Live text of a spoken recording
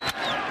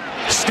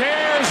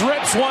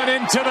Rips one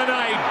into the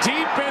night,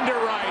 deep into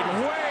right,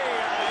 way.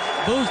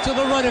 Moves to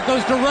the right, it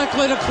goes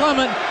directly to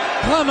Clement.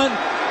 Clement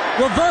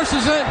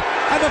reverses it,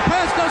 and the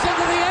pass goes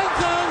into the end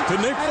zone. To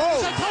Nick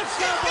Foles. It's a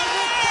touchdown by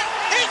Nick.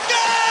 He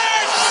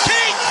scores!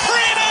 Keith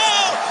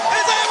Primo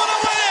is able to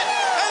win it,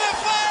 and the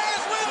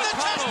Flyers win the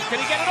touchdown. Can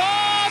he get it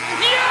off?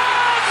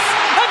 Yes!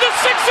 And the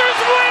Sixers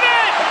win it!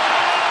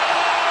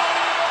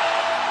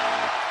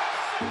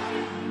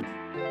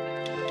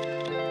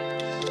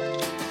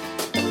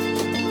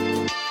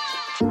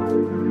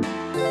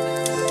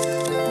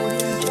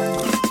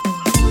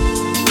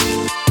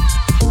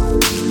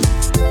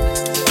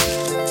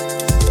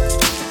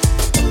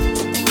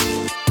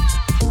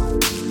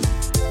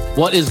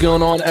 What is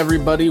going on,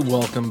 everybody?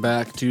 Welcome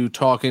back to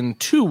Talking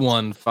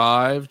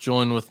 215.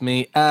 Join with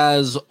me,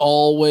 as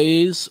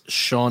always,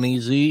 Shawnee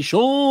Z.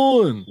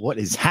 Sean. What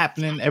is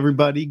happening,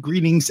 everybody?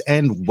 Greetings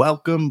and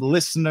welcome,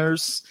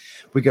 listeners.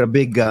 We got a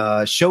big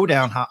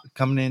showdown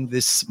coming in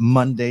this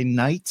Monday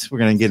night. We're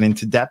going to get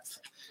into depth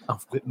a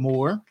bit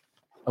more.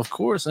 Of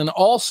course. And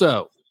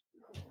also,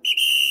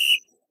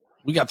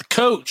 we got the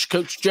coach,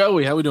 Coach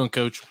Joey. How we doing,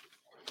 Coach?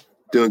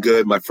 Doing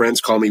good. My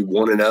friends call me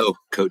 1-0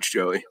 Coach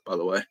Joey, by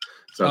the way.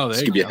 So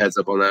just give you a heads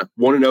up on that.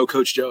 1-0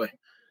 Coach Joey.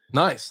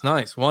 Nice.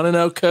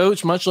 1-0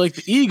 Coach, much like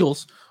the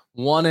Eagles.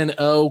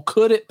 1-0.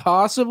 Could it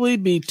possibly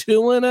be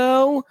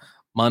 2-0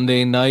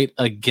 Monday night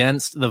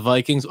against the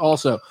Vikings?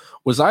 Also,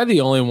 was I the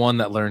only one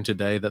that learned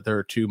today that there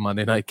are 2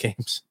 Monday night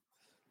games?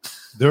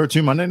 There are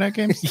 2 Monday night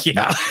games?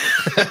 Yeah.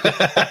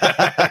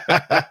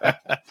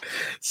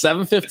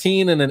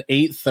 7:15 and an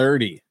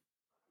 8:30.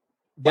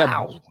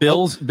 Wow.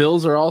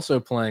 Bills are also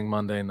playing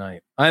Monday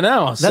night. I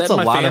know. I set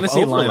my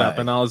fantasy lineup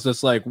and I was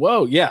just like,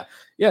 whoa, yeah.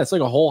 Yeah, it's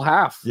like a whole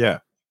half. Yeah.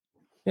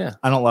 Yeah.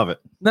 I don't love it.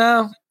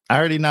 No. I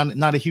already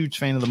not a huge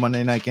fan of the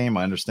Monday night game.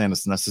 I understand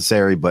it's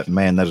necessary, but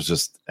man,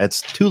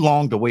 it's too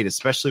long to wait,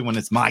 especially when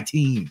it's my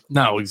team.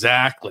 No,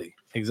 exactly.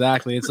 It's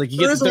like you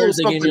get the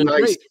Thursday game.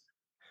 Nice.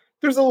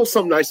 There's a little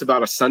something nice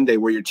about a Sunday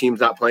where your team's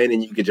not playing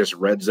and you could just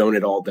red zone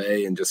it all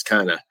day and just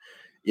kind of,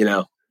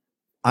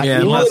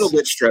 a little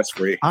bit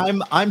stress-free.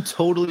 I'm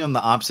totally on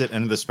the opposite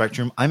end of the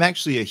spectrum. I'm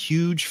actually a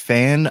huge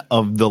fan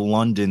of the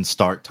London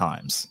start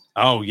times.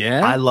 Oh,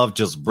 yeah? I love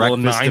just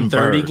breakfast and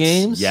 9:30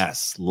 games?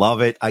 Yes,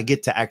 love it. I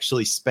get to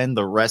actually spend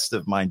the rest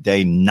of my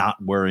day not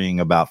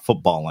worrying about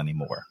football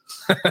anymore.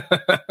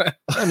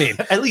 I mean,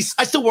 at least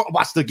I still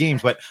watch the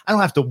games, but I don't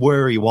have to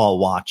worry while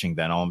watching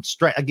them.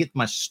 I get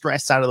my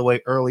stress out of the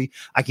way early.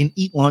 I can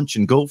eat lunch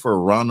and go for a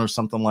run or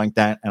something like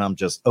that, and I'm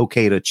just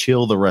okay to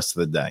chill the rest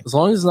of the day. As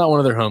long as it's not one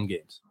of their home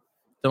games.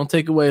 Don't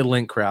take away a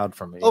Link crowd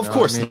from me. Of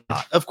course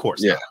not. Of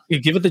course not. You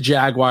give it the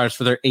Jaguars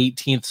for their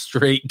 18th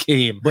straight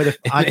game. But if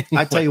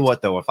I tell you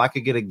what, though, if I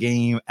could get a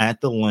game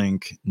at the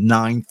Link,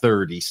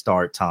 9:30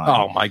 start time.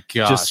 Oh, my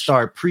gosh. Just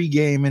start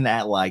pre-gaming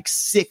at like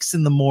 6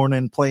 in the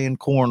morning, playing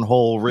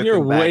cornhole.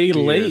 You're way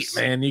late,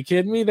 man. You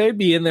kidding me? They'd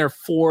be in there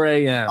 4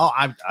 a.m. Oh,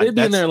 they'd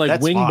be in there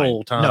like wing fine.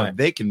 bowl time. No,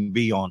 they can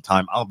be on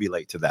time. I'll be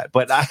late to that.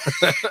 But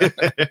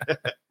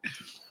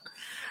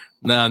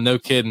No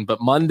kidding. But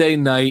Monday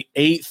night,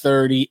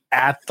 8:30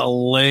 at the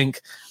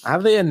Link.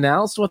 Have they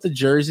announced what the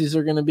jerseys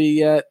are going to be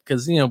yet?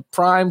 Because,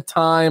 prime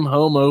time,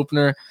 home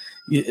opener.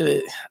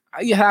 You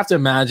have to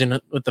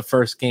imagine with the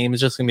first game, it's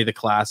just going to be the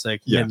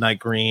classic midnight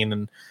green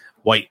and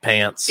white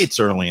pants. It's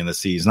early in the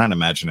season. I'd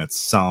imagine it's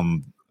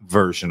some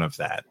version of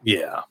that.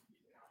 Yeah.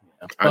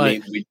 I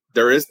mean,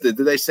 did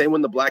they say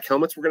when the black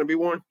helmets were going to be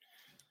worn?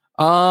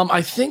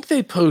 I think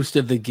they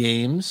posted the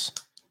games.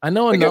 I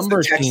know a number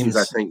of teams.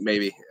 I think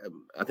maybe.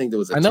 I think there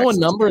was. I know a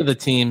number of the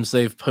teams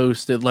they've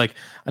posted. Like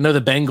I know the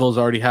Bengals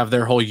already have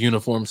their whole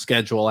uniform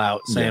schedule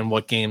out, saying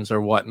what games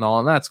are what and all,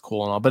 and that's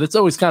cool and all. But it's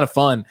always kind of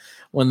fun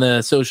when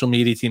the social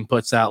media team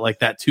puts out like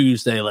that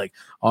Tuesday, like,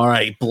 all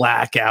right,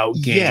 blackout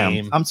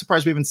game. Yeah, I'm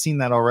surprised we haven't seen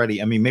that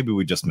already. I mean, maybe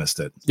we just missed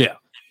it. Yeah,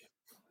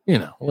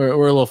 we're a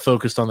little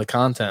focused on the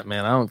content,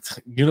 man.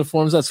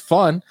 Uniforms. That's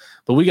fun,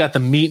 but we got the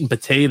meat and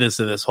potatoes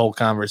of this whole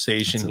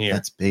conversation here.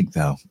 That's big,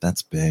 though.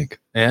 That's big.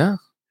 Yeah.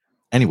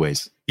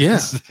 Anyways. Yeah.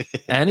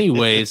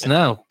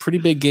 No, pretty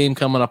big game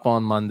coming up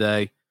on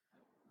Monday.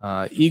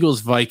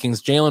 Eagles,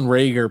 Vikings. Jalen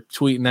Reagor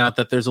tweeting out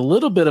that there's a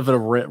little bit of a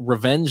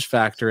revenge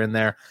factor in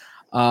there.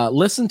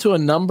 Listen to a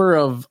number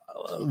of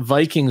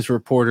Vikings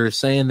reporters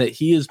saying that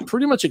he is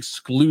pretty much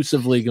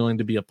exclusively going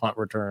to be a punt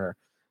returner.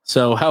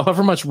 So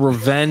however much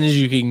revenge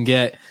you can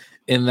get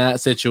in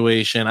that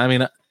situation, I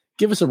mean,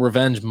 give us a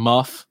revenge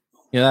muff.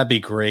 That'd be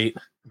great.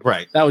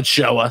 Right. That would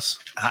show us.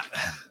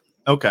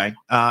 Okay.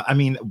 I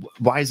mean,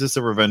 why is this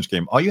a revenge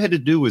game? All you had to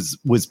do was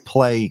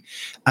play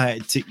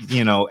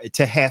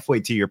to halfway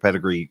to your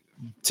pedigree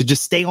to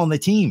just stay on the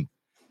team.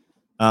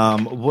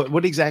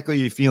 What exactly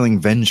are you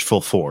feeling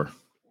vengeful for?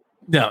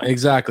 No,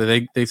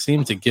 exactly. They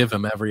seem to give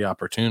him every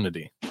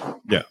opportunity.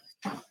 Yeah.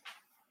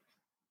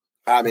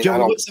 I mean,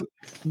 Joe,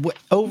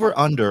 over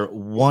under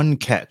 1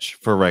 catch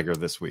for Reagor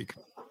this week.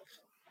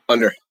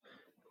 Under.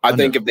 I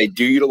think if they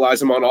do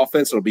utilize him on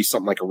offense, it'll be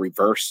something like a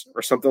reverse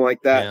or something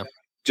like that. Yeah.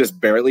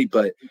 Just barely.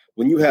 But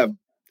when you have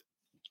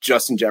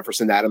Justin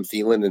Jefferson, Adam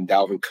Thielen, and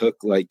Dalvin Cook,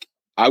 like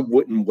I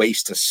wouldn't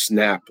waste a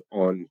snap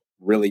on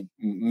really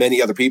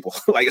many other people,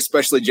 like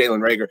especially Jalen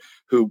Reagor,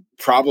 who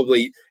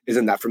probably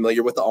isn't that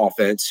familiar with the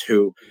offense,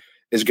 who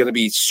is going to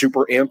be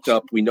super amped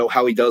up. We know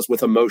how he does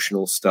with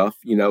emotional stuff.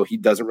 You know, he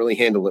doesn't really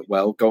handle it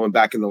well going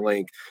back in the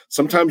lane.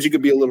 Sometimes you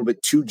could be a little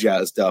bit too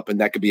jazzed up, and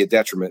that could be a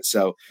detriment.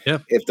 So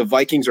if the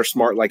Vikings are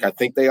smart, like I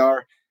think they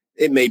are,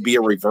 it may be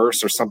a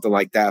reverse or something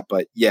like that.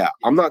 But yeah,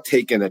 I'm not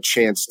taking a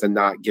chance to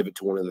not give it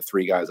to one of the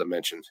three guys I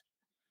mentioned.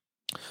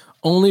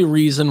 Only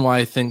reason why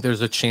I think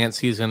there's a chance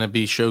he's going to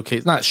be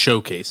not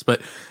showcased,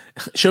 but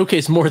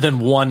showcase more than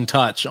one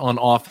touch on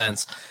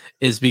offense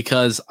is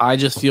because I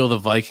just feel the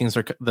Vikings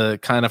are the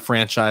kind of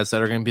franchise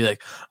that are going to be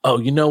like, oh,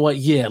 you know what?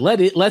 Yeah,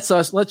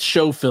 let's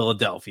show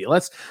Philadelphia.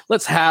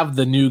 Let's have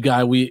the new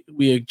guy we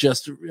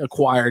just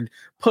acquired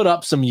put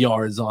up some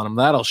yards on him.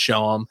 That'll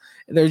show them.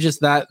 They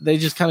just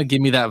kind of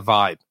give me that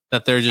vibe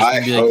that they're just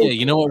going to be like, yeah,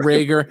 you know what,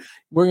 Reagor,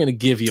 we're going to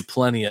give you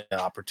plenty of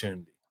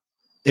opportunity.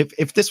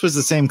 If this was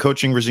the same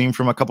coaching regime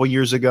from a couple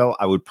years ago,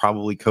 I would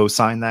probably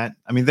co-sign that.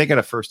 I mean, they got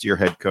a first-year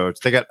head coach.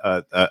 They got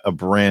a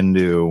brand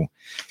new,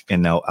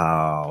 team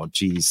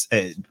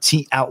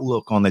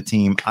outlook on the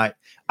team.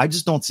 I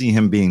just don't see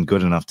him being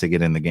good enough to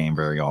get in the game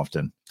very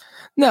often.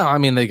 No, I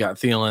mean, they got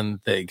Thielen,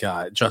 they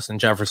got Justin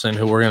Jefferson,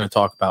 who we're going to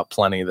talk about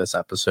plenty this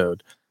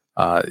episode.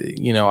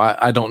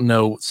 I don't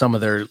know some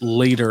of their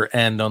later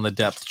end on the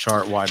depth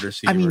chart wide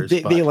receivers. I mean,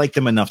 they like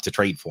them enough to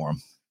trade for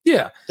him.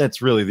 Yeah,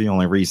 that's really the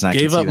only reason I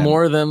gave up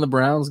more than the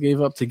Browns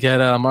gave up to get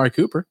Amari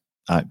Cooper.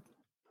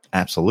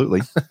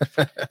 Absolutely,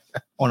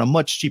 on a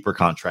much cheaper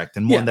contract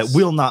and one that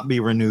will not be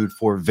renewed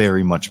for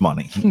very much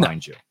money,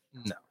 mind you.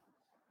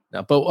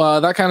 No. But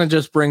that kind of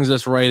just brings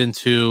us right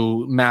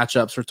into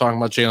matchups. We're talking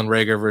about Jalen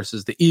Reagor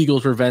versus the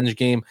Eagles revenge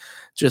game.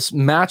 Just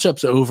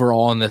matchups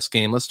overall in this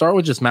game. Let's start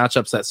with just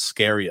matchups that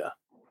scare you,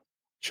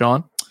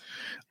 Sean.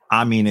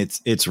 I mean,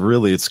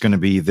 it's going to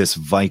be this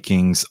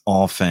Vikings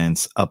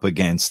offense up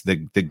against the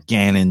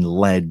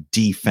Gannon-led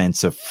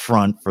defensive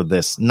front for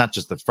this, not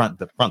just the front,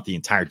 the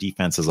entire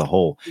defense as a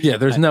whole. Yeah,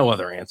 there's no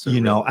other answer.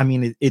 I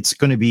mean, it's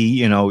going to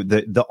be,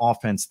 the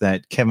offense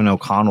that Kevin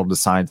O'Connell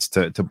decides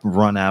to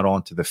run out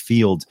onto the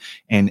field,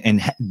 and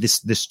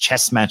this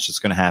chess match that's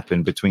going to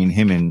happen between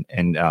him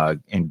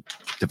and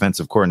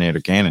defensive coordinator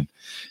Gannon.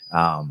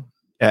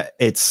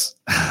 It's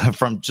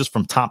from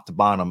top to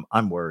bottom.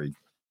 I'm worried.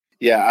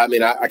 Yeah, I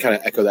mean, I kind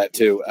of echo that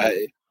too.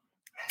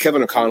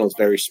 Kevin O'Connell is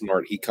very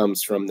smart. He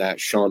comes from that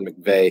Sean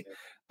McVay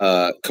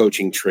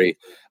coaching tree.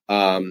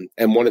 And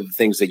one of the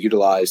things they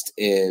utilized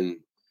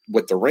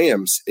with the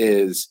Rams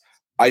is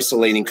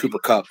isolating Cooper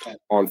Kupp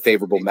on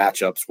favorable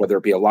matchups, whether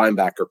it be a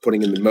linebacker,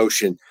 putting him in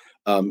motion,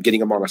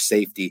 getting him on a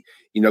safety,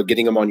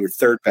 getting him on your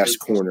third best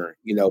corner,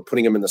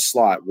 putting him in the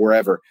slot,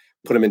 wherever,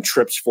 put him in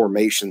trips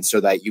formation so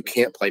that you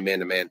can't play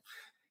man-to-man.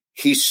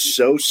 He's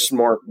so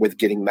smart with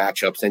getting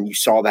matchups, and you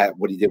saw that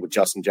what he did with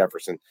Justin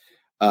Jefferson.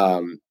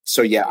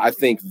 So yeah, I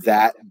think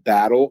that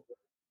battle,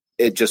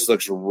 it just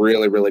looks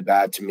really, really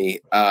bad to me.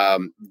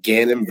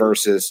 Gannon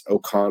versus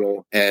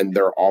O'Connell and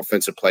their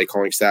offensive play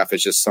calling staff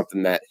is just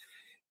something that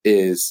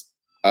is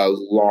a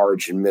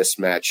large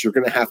mismatch. You're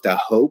going to have to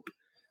hope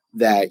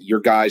that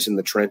your guys in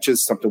the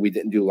trenches, something we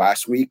didn't do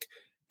last week,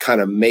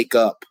 kind of make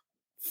up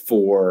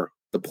for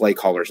the play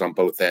callers on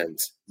both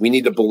ends. We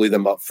need to bully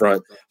them up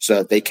front so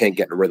that they can't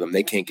get in a rhythm.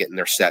 They can't get in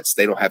their sets.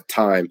 They don't have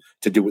time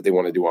to do what they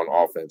want to do on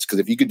offense. Because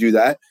if you could do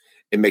that,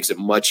 it makes it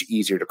much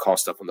easier to call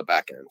stuff on the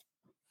back end.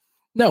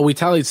 No, we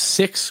tallied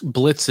 6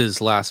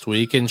 blitzes last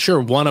week. And sure,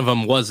 one of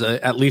them was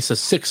at least a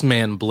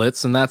 6-man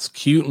blitz. And that's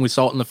cute. And we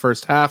saw it in the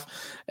first half.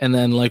 And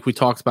then like we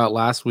talked about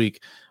last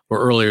week, or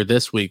earlier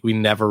this week, we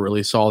never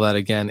really saw that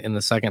again in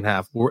the second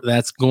half.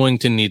 That's going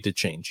to need to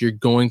change. You're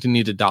going to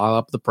need to dial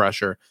up the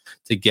pressure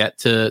to get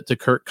to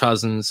Kirk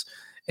Cousins,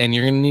 and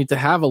you're going to need to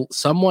have a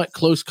somewhat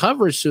close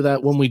coverage so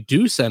that when we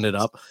do send it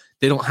up,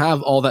 they don't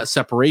have all that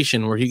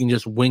separation where he can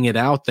just wing it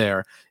out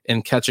there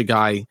and catch a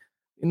guy,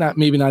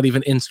 maybe not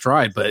even in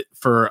stride, but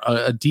for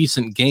a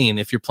decent gain.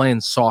 If you're playing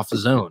soft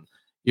zone,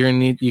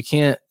 you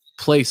can't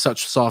play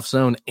such soft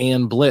zone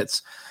and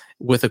blitz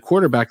with a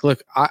quarterback.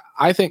 Look,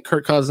 I think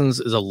Kirk Cousins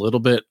is a little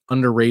bit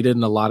underrated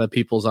in a lot of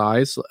people's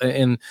eyes.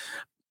 In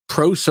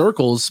pro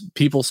circles,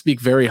 people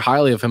speak very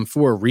highly of him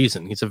for a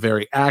reason. He's a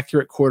very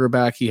accurate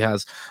quarterback. He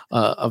has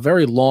a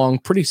very long,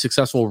 pretty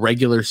successful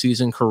regular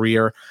season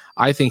career.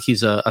 I think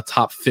he's a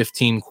top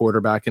 15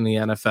 quarterback in the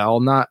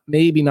NFL.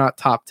 Maybe not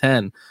top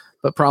 10,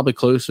 but probably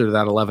closer to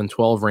that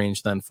 11-12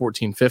 range than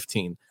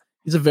 14-15.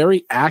 He's a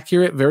very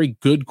accurate, very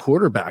good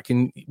quarterback.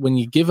 And when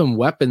you give him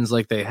weapons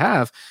like they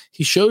have,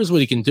 he shows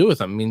what he can do with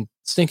them. I mean,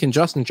 stinking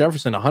Justin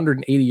Jefferson,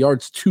 180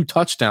 yards, 2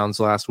 touchdowns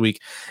last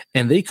week,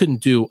 and they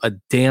couldn't do a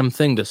damn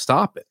thing to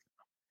stop it.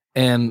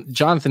 And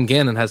Jonathan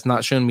Gannon has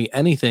not shown me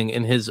anything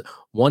in his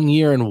 1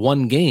 year and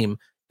 1 game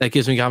that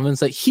gives me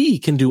confidence that he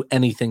can do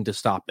anything to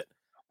stop it.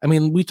 I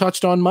mean, we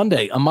touched on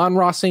Monday,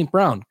 Amon-Ra St.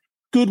 Brown,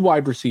 good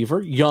wide receiver,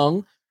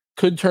 young,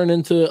 could turn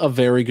into a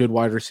very good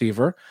wide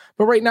receiver,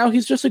 but right now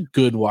he's just a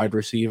good wide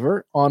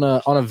receiver on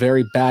a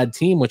very bad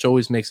team, which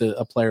always makes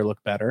a player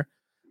look better.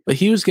 but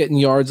he was getting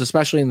yards,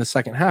 especially in the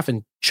second half,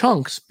 in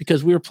chunks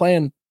because we were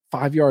playing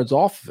 5 yards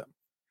off of him.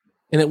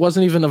 And it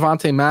wasn't even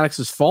Avonte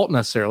Maddox's fault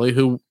necessarily,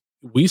 who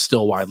we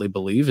still widely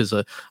believe is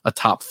a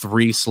top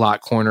 3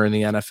 slot corner in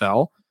the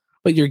NFL.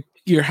 But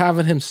you're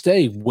having him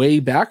stay way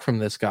back from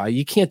this guy.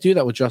 You can't do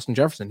that with Justin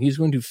Jefferson. He's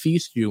going to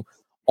feast you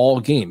all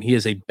game. He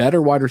is a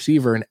better wide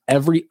receiver in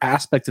every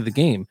aspect of the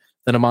game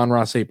than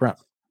Amon-Ra St. Brown.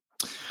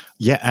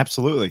 Yeah,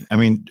 absolutely. I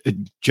mean,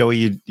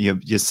 Joey,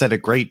 you said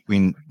it great. I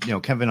mean,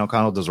 Kevin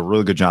O'Connell does a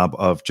really good job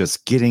of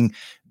just getting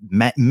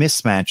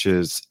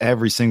mismatches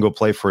every single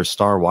play for his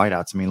star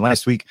wideouts. I mean,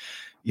 last week,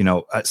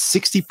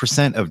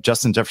 60% of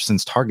Justin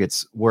Jefferson's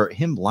targets were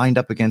him lined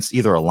up against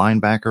either a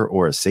linebacker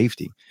or a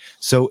safety.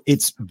 So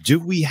do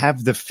we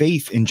have the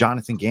faith in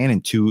Jonathan Gannon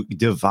to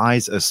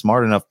devise a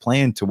smart enough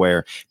plan to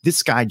where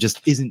this guy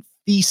just isn't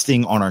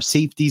feasting on our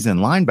safeties and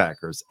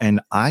linebackers? And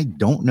I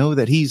don't know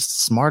that he's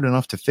smart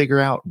enough to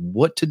figure out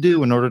what to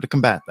do in order to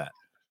combat that.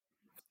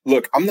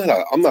 Look, I'm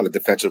not a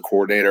defensive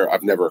coordinator.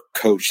 I've never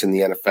coached in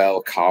the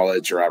NFL,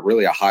 college, or at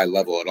really a high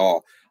level at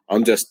all.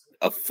 I'm just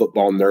a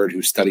football nerd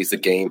who studies the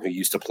game, who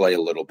used to play a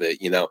little bit,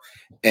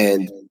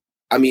 And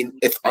I mean,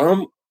 if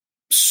I'm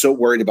so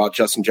worried about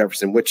Justin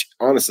Jefferson, which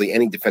honestly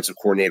any defensive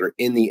coordinator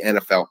in the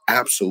NFL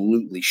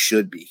absolutely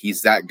should be,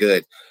 he's that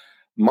good.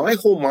 My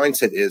whole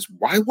mindset is,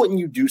 why wouldn't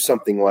you do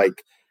something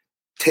like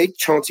take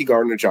Chauncey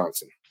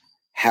Gardner-Johnson,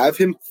 have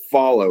him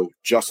follow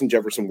Justin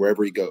Jefferson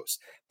wherever he goes.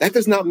 That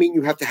does not mean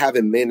you have to have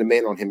him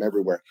man-to-man on him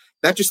everywhere.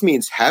 That just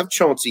means have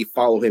Chauncey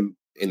follow him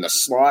in the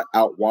slot,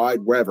 out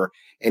wide, wherever,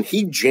 and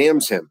he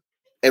jams him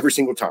every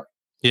single time.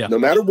 Yeah. No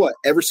matter what,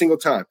 every single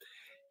time.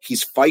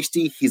 He's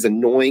feisty, he's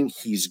annoying,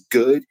 he's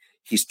good,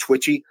 he's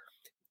twitchy.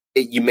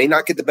 You may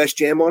not get the best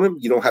jam on him.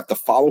 You don't have to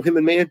follow him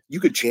in man.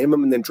 You could jam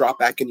him and then drop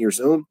back in your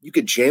zone. You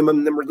could jam him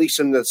and then release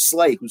him to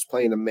Slay, who's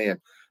playing a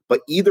man. But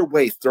either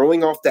way,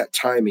 throwing off that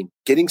timing,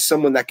 getting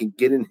someone that can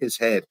get in his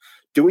head,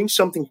 doing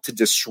something to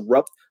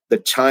disrupt the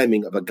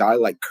timing of a guy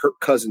like Kirk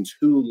Cousins,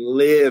 who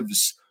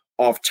lives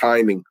off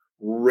timing,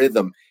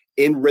 rhythm,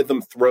 in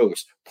rhythm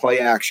throws, play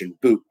action,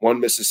 boot, 1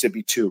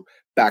 Mississippi 2,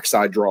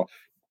 backside draw,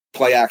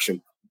 play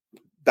action,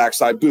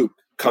 backside boot,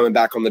 coming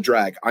back on the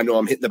drag. I know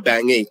I'm hitting the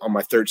bang 8 on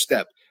my third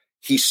step.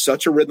 He's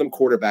such a rhythm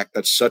quarterback.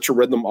 That's such a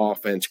rhythm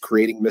offense,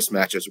 creating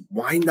mismatches.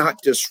 Why not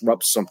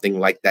disrupt something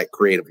like that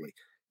creatively?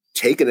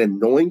 Take an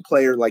annoying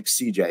player like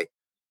CJ,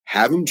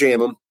 have him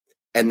jam him,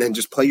 and then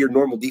just play your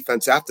normal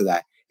defense after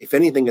that. If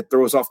anything, it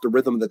throws off the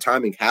rhythm of the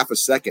timing half a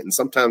second, and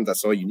sometimes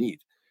that's all you need.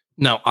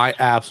 No, I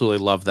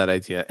absolutely love that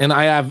idea. And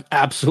I have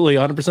absolutely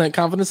 100%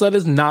 confidence that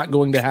is not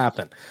going to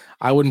happen.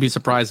 I wouldn't be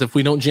surprised if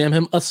we don't jam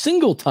him a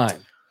single time.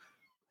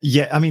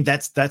 Yeah, I mean,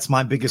 that's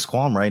my biggest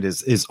qualm, right?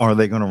 Is are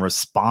they going to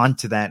respond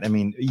to that? I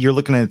mean, you're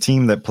looking at a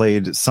team that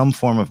played some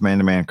form of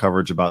man-to-man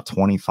coverage about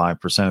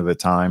 25% of the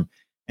time.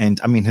 And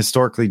I mean,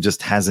 historically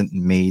just hasn't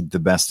made the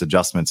best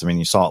adjustments. I mean,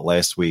 you saw it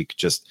last week,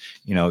 just,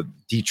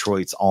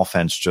 Detroit's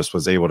offense just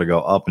was able to go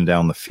up and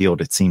down the field.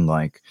 It seemed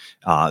like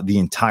the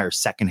entire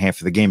second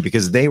half of the game,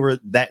 because they were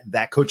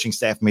that coaching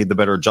staff made the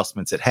better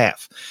adjustments at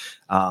half.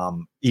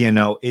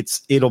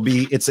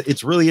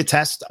 It's really a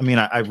test. I mean,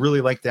 I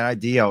really like that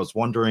idea. I was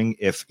wondering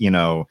if,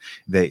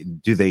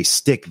 they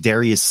stick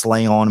Darius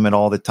Slay on him at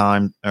all the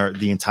time or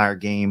the entire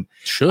game.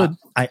 Should.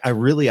 I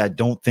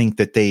don't think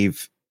that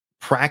they've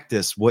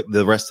practice what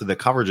the rest of the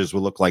coverages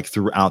will look like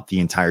throughout the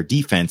entire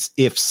defense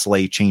if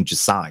Slay changes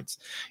sides.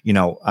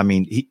 I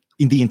mean,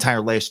 in the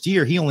entire last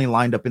year, he only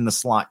lined up in the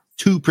slot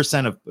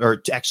 2% of,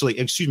 or actually,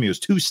 it was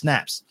 2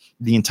 snaps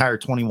the entire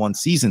 21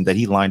 season that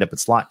he lined up at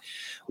slot.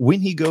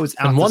 When he goes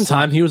out, and one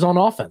time he was on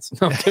offense.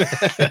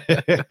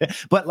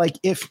 But like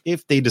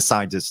if they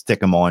decide to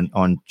stick him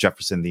on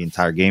Jefferson the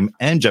entire game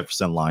and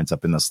Jefferson lines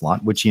up in the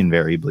slot, which he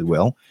invariably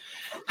will,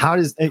 how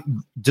does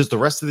the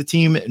rest of the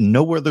team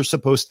know where they're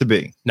supposed to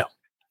be? No,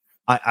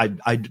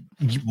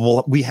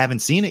 well, we haven't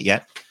seen it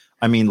yet.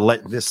 I mean,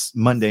 let this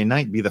Monday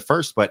night be the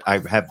first, but I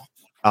have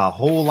a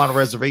whole lot of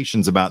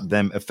reservations about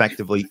them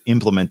effectively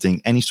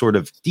implementing any sort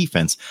of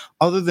defense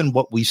other than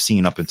what we've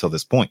seen up until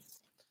this point.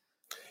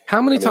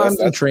 How many times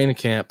in training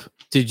camp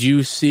did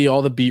you see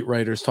all the beat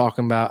writers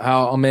talking about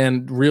how, oh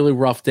man, really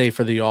rough day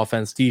for the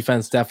offense.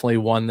 Defense definitely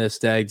won this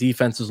day.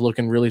 Defense is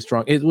looking really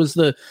strong. It was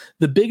the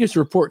biggest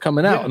report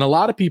coming out. Yeah. And a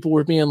lot of people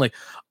were being like,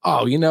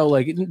 oh,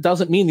 it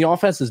doesn't mean the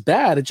offense is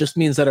bad. It just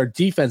means that our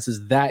defense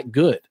is that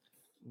good.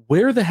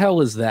 Where the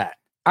hell is that?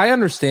 I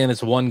understand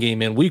it's one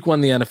game in. Week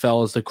 1 the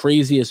NFL is the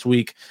craziest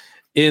week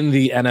in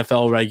the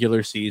NFL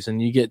regular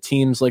season. You get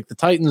teams like the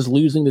Titans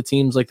losing to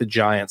teams like the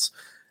Giants.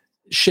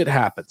 Shit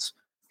happens.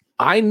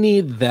 I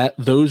need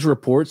those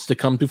reports to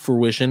come to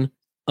fruition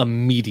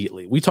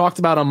immediately. We talked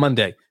about on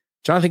Monday,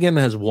 Jonathan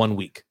Gannon has 1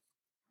 week.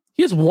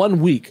 He has 1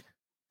 week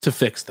to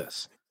fix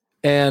this.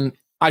 And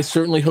I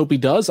certainly hope he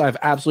does. I have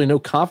absolutely no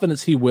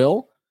confidence he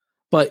will.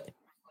 But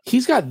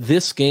he's got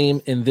this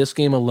game and this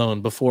game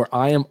alone before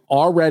I am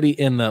already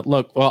in the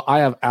look. Well, I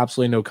have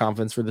absolutely no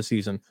confidence for the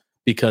season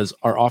because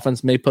our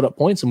offense may put up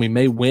points and we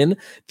may win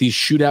these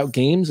shootout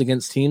games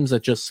against teams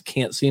that just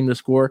can't seem to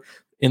score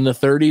in the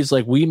 30s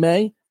like we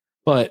may.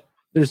 But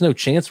there's no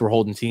chance we're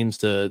holding teams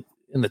to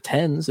in the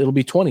 10s. It'll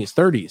be 20s,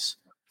 30s.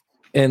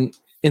 And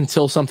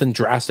until something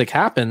drastic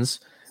happens,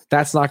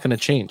 that's not going to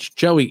change.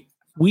 Joey,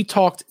 we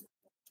talked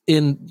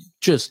in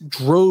just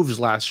droves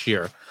last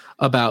year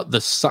about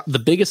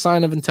the biggest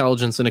sign of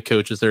intelligence in a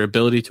coach is their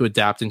ability to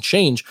adapt and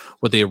change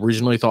what they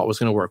originally thought was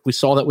going to work. We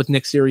saw that with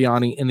Nick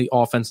Sirianni in the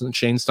offense and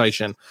Shane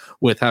Steichen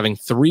with having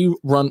 3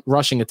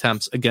 rushing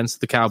attempts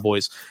against the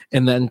Cowboys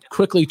and then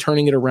quickly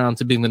turning it around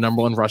to being the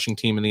number 1 rushing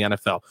team in the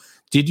NFL.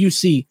 Did you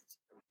see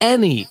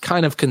any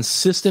kind of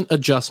consistent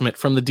adjustment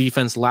from the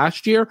defense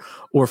last year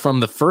or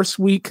from the first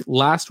week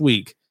last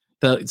week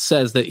that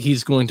says that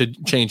he's going to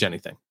change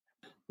anything?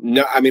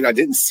 No, I mean, I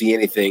didn't see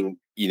anything,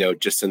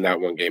 just in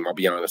that one game. I'll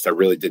be honest. I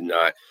really did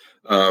not.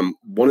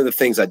 One of the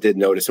things I did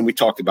notice, and we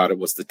talked about it,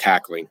 was the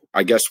tackling.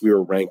 I guess we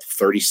were ranked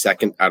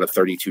 32nd out of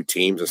 32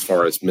 teams as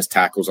far as missed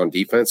tackles on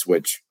defense,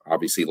 which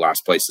obviously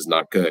last place is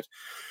not good.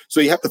 So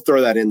you have to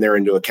throw that in there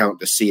into account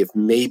to see if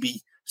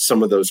maybe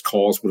some of those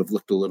calls would have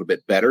looked a little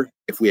bit better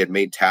if we had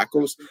made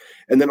tackles.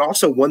 And then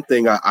also one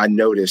thing I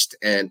noticed,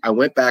 and I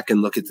went back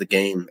and looked at the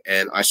game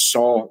and I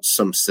saw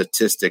some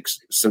statistics,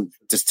 some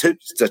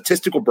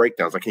statistical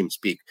breakdowns, I can't even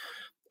speak,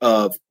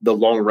 of the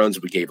long runs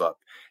we gave up.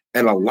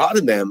 And a lot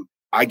of them,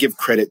 I give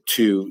credit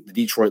to the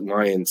Detroit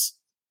Lions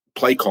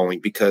play calling,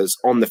 because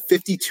on the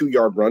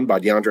 52-yard run by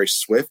DeAndre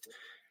Swift,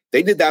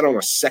 they did that on a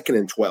 2nd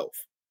and 12.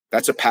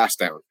 That's a pass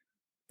down.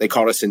 They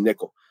caught us in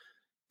nickel.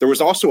 There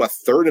was also a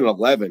 3rd and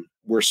 11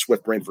 where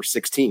Swift ran for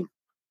 16.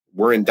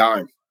 We're in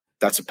dime.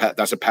 That's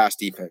a pass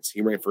defense.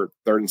 He ran for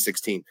 3rd and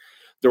 16.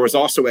 There was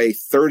also a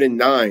 3rd and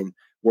 9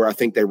 where I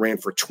think they ran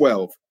for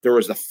 12. There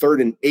was a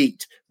 3rd and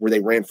 8 where they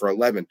ran for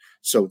 11.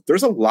 So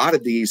there's a lot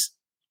of these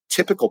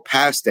typical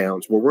pass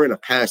downs where we're in a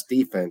pass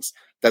defense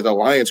that the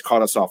Lions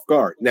caught us off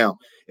guard. Now,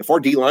 if our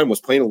D-line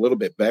was playing a little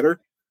bit better,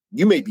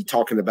 you may be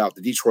talking about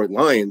the Detroit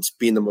Lions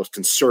being the most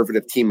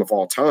conservative team of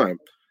all time.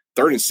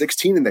 3rd and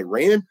 16 and they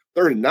ran,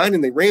 3rd and 9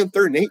 and they ran,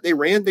 3rd and 8 they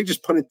ran. They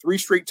just punted 3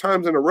 straight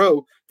times in a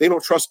row. They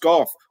don't trust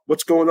Goff.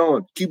 What's going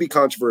on? QB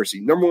controversy.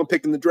 Number 1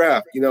 pick in the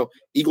draft.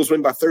 Eagles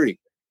win by 30.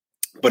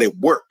 But it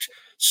worked.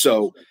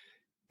 So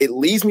it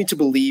leads me to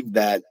believe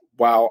that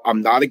while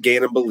I'm not a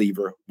Gannon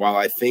believer, while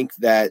I think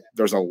that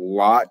there's a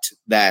lot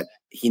that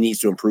he needs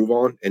to improve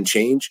on and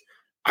change,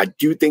 I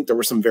do think there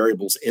were some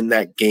variables in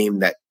that game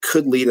that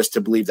could lead us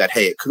to believe that,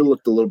 hey, it could have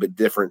looked a little bit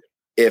different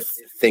if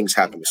things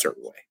happened a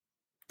certain way.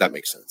 That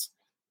makes sense.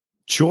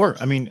 Sure.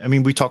 I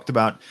mean, we talked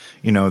about,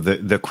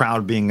 the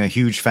crowd being a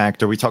huge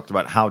factor. We talked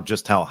about how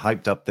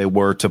hyped up they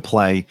were to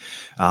play,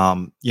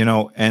 and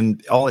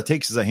all it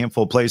takes is a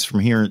handful of plays from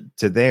here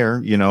to there,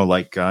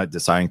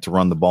 deciding to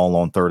run the ball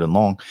on 3rd and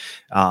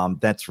long.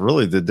 That's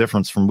really the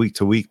difference from week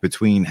to week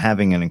between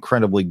having an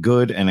incredibly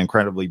good and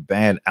incredibly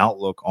bad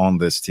outlook on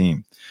this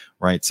team.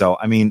 Right. So,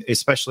 I mean,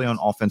 especially on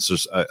offense,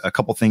 there's a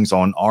couple things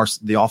on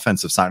the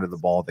offensive side of the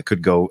ball that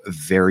could go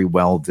very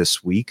well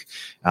this week,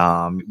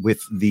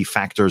 with the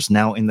factors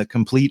now in the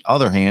complete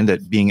other hand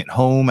at being at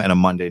home and a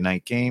Monday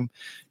night game.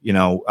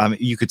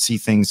 You could see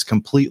things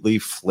completely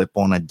flip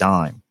on a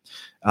dime.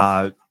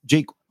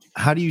 Jake,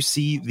 how do you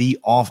see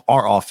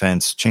our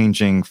offense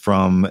changing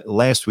from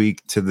last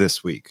week to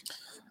this week?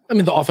 I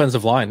mean, the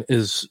offensive line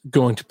is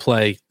going to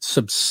play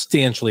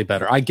substantially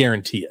better. I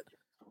guarantee it.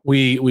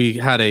 We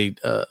had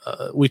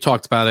we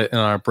talked about it in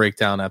our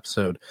breakdown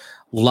episode.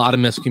 A lot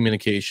of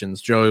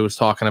miscommunications. Joey was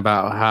talking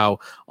about how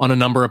on a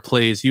number of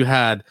plays you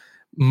had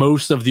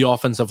most of the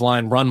offensive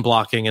line run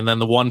blocking, and then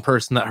the one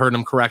person that heard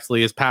him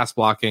correctly is pass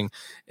blocking.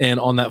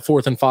 And on that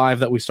 4th and 5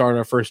 that we started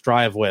our first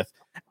drive with,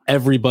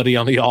 everybody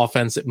on the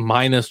offense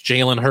minus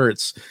Jalen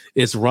Hurts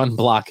is run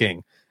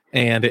blocking,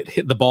 and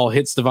the ball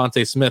hits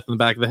Devontae Smith in the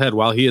back of the head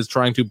while he is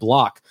trying to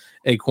block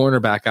a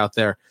cornerback out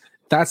there.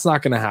 That's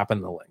not going to happen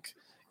in the link.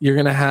 You're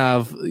going to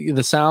have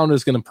the sound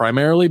is going to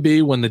primarily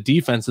be when the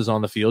defense is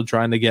on the field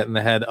trying to get in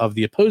the head of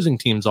the opposing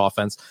team's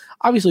offense.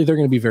 Obviously, they're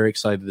going to be very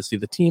excited to see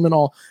the team and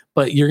all,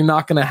 but you're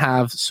not going to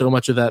have so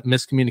much of that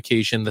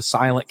miscommunication, the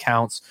silent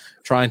counts,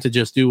 trying to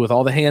just do with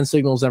all the hand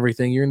signals,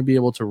 everything. You're going to be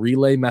able to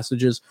relay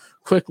messages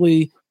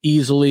quickly,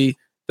 easily.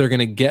 They're going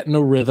to get in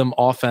a rhythm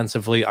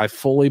offensively. I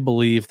fully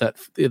believe that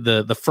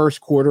the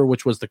first quarter,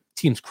 which was the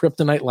team's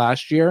kryptonite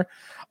last year,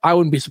 I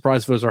wouldn't be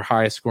surprised if it was our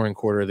highest scoring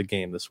quarter of the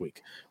game this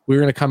week. We're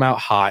going to come out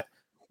hot.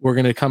 We're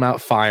going to come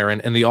out firing,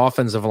 and the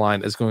offensive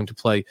line is going to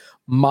play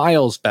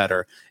miles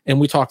better. And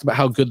we talked about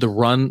how good the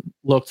run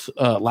looked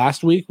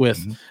last week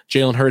with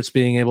Jalen Hurts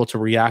being able to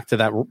react to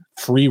that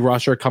free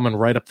rusher coming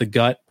right up the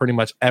gut pretty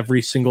much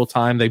every single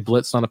time they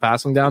blitzed on a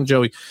passing down.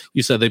 Joey,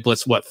 you said they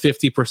blitzed,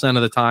 50%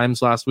 of the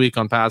times last week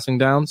on passing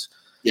downs?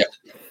 Yeah.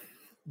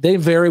 They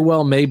very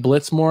well may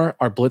blitz more.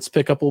 Our blitz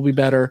pickup will be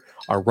better.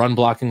 Our run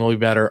blocking will be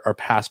better. Our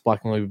pass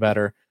blocking will be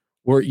better.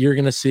 You're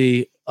going to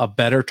see a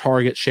better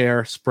target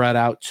share spread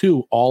out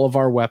to all of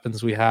our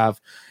weapons we have.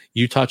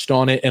 You touched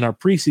on it in our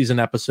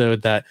preseason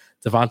episode that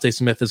Devontae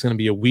Smith is going to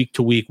be a week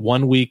to week.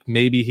 1 week,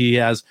 maybe he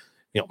has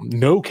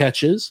no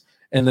catches,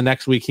 and the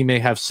next week he may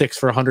have 6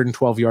 for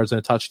 112 yards and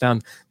a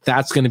touchdown.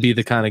 That's going to be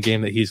the kind of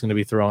game that he's going to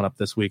be throwing up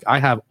this week. I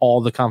have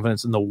all the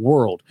confidence in the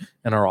world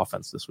in our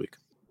offense this week.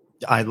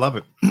 I love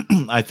it.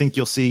 I think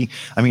you'll see.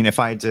 I mean, if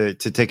I had to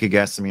take a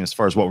guess, I mean, as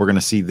far as what we're going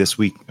to see this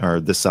week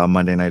or this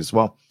Monday night as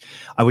well,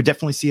 I would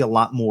definitely see a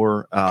lot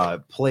more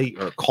play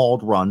or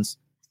called runs.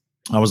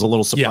 I was a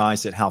little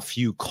surprised at how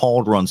few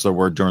called runs there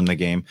were during the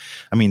game.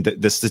 I mean,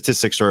 the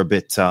statistics are a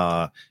bit,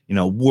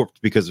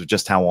 warped because of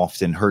just how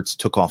often Hurts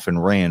took off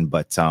and ran,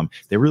 but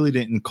they really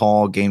didn't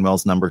call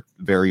Gainwell's number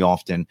very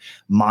often.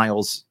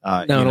 Miles.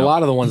 A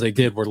lot of the ones they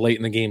did were late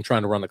in the game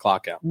trying to run the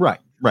clock out. Right.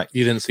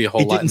 You didn't see a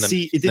whole lot in the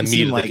meat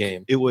of the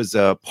game. It was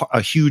a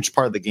huge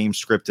part of the game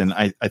script, and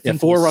I think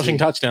 4 rushing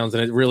touchdowns,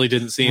 and it really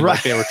didn't seem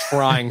like they were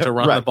trying to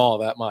run the ball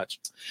that much.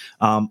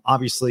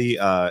 Obviously,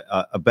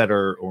 a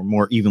better or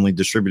more evenly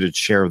distributed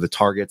share of the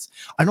targets.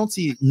 I don't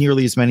see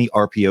nearly as many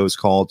RPOs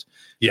called.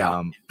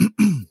 Yeah.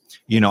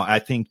 I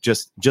think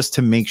just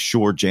to make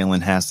sure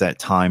Jalen has that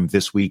time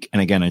this week,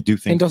 and again, I do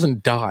think and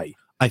doesn't die.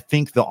 I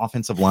think the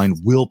offensive line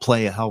will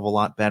play a hell of a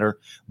lot better,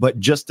 but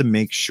just to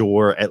make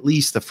sure, at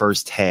least the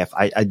first half,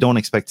 I don't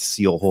expect to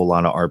see a whole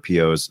lot of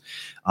RPOs.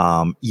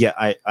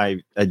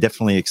 I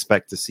definitely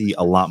expect to see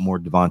a lot more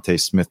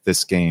Devontae Smith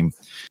this game.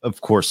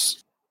 Of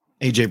course,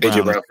 AJ Brown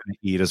is going to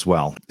eat as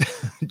well.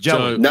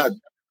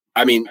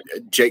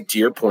 Jake, to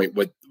your point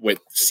with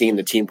seeing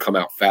the team come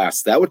out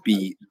fast, that would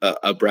be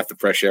a breath of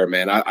fresh air,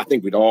 man. I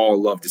think we'd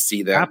all love to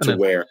see that to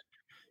where,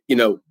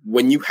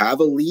 when you have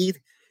a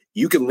lead,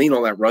 you can lean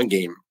on that run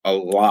game a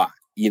lot.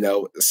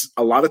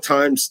 A lot of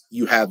times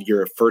you have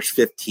your first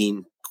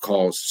 15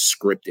 calls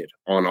scripted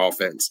on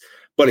offense.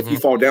 But if you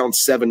fall down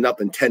 7-0,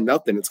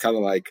 10-0, it's kind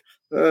of like,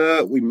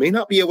 we may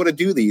not be able to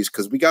do these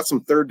because we got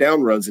some third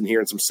down runs in here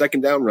and some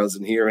second down runs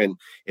in here. And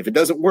if it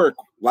doesn't work,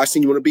 last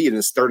thing you want to be in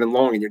is 3rd and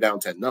long and you're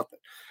down 10-0.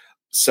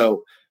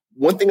 So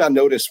one thing I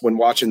noticed when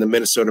watching the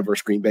Minnesota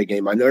versus Green Bay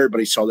game, I know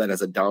everybody saw that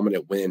as a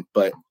dominant win,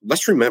 but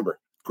let's remember,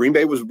 Green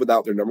Bay was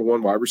without their number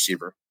 1 wide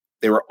receiver.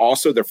 They were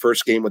also their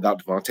first game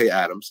without Devontae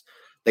Adams.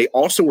 They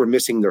also were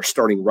missing their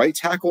starting right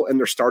tackle and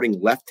their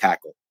starting left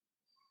tackle.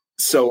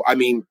 So, I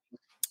mean,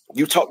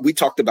 we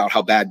talked about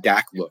how bad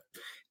Dak looked,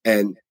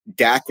 and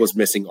Dak was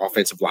missing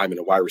offensive linemen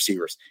and wide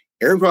receivers.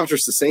 Aaron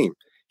Rodgers the same.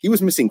 He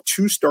was missing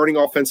 2 starting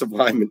offensive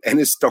linemen and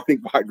his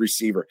starting wide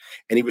receiver,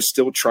 and he was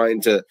still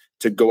trying to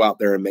go out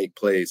there and make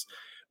plays.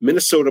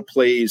 Minnesota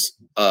plays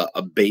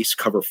a base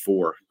cover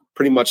 4.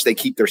 Pretty much they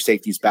keep their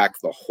safeties back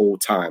the whole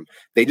time.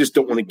 They just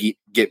don't want to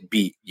get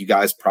beat. You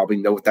guys probably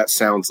know what that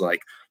sounds like.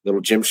 Little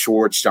Jim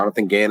Schwartz,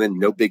 Jonathan Gannon,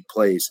 no big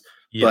plays.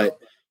 Yeah. But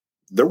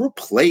there were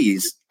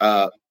plays,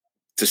 to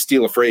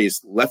steal a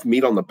phrase, left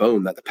meat on the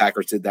bone that the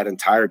Packers did that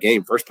entire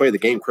game. First play of the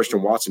game,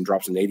 Christian Watson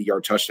drops an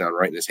 80-yard touchdown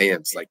right in his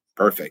hands. Like,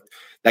 perfect.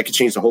 That could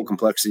change the whole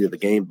complexity of the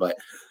game. But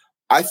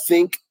I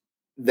think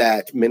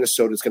that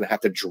Minnesota is going to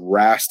have to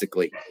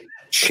drastically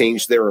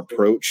change their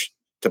approach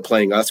to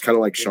playing us, kind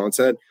of like Sean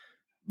said,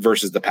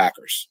 versus the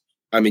Packers.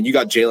 I mean, you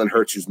got Jalen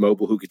Hurts, who's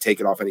mobile, who could take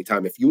it off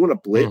anytime. If you want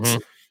to blitz,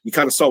 you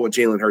kind of saw what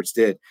Jalen Hurts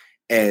did.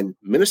 And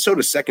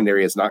Minnesota's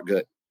secondary is not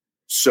good.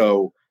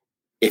 So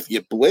if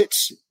you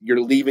blitz, you're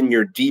leaving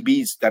your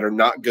DBs that are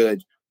not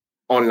good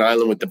on an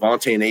island with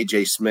Devontae and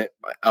AJ Smith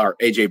or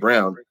AJ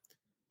Brown.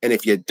 And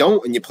if you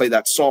don't and you play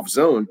that soft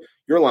zone,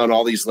 you're allowing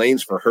all these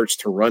lanes for Hurts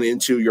to run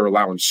into. You're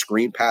allowing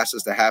screen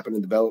passes to happen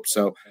and develop.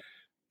 So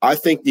I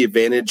think the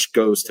advantage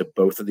goes to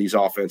both of these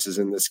offenses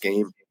in this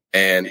game.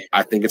 And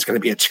I think it's going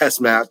to be a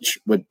chess match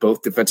with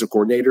both defensive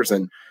coordinators.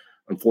 And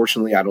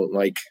unfortunately, I don't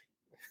like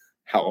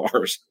how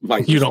ours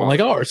might. You don't like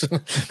ours.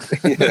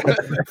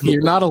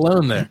 You're not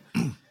alone there.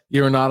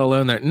 You're not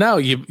alone there. No,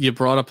 you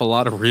brought up a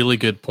lot of really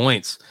good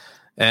points.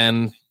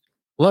 And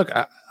look,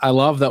 I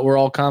love that we're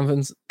all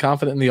confident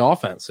in the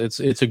offense.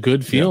 It's a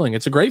good feeling. Yeah.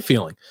 It's a great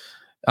feeling.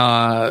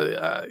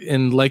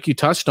 And like you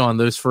touched on,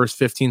 those first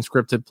 15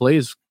 scripted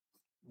plays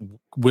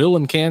will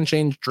and can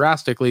change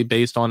drastically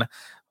based on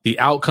the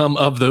outcome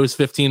of those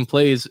 15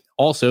 plays,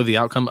 also the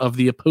outcome of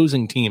the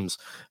opposing team's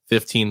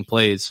 15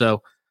 plays.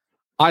 So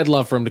I'd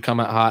love for them to come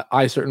out hot.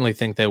 I certainly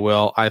think they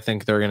will. I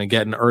think they're going to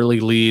get an early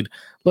lead.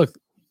 Look,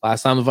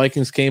 last time the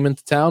Vikings came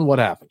into town, what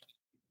happened?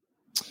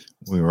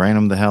 We ran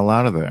them the hell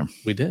out of there.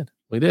 We did.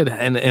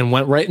 And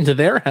went right into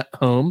their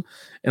home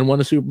and won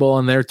a Super Bowl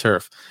on their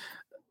turf.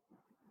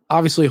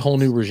 Obviously, a whole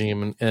new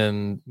regime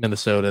in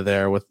Minnesota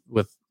there with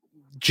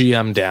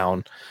GM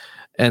down.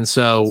 And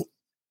so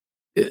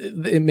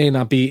it may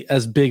not be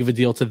as big of a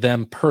deal to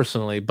them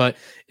personally, but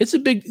it's a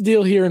big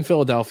deal here in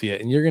Philadelphia.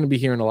 And you're going to be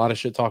hearing a lot of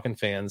shit talking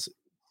fans.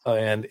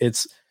 And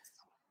it's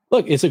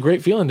a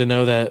great feeling to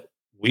know that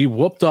we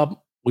whooped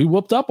up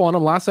on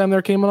them last time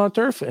they came on our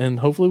turf, and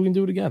hopefully we can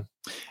do it again.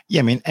 Yeah,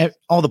 I mean,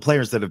 all the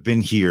players that have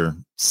been here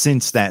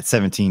since that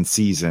 17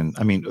 season,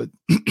 I mean,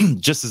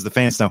 just as the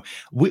fans know,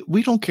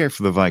 we don't care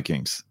for the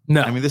Vikings.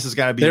 No. I mean, this has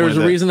got to be There's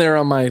a reason they're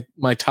on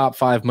my top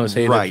 5 most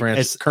hated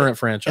current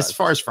franchise. As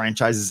far as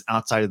franchises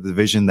outside of the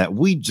division that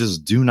we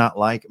just do not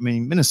like, I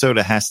mean,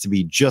 Minnesota has to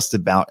be just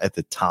about at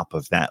the top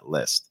of that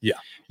list. Yeah.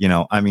 You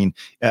know, I mean,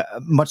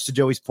 much to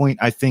Joey's point,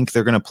 I think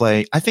they're going to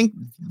play. I think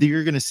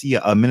you're going to see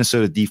a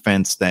Minnesota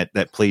defense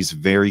that plays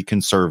very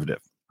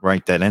conservative.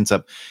 Right. That ends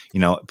up,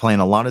 playing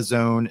a lot of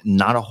zone,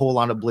 not a whole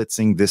lot of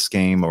blitzing this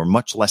game, or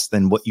much less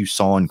than what you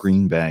saw in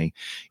Green Bay.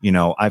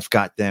 I've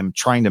got them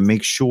trying to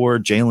make sure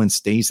Jalen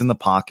stays in the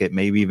pocket,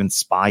 maybe even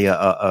spy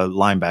a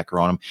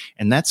linebacker on him.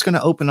 And that's going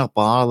to open up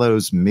a lot of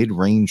those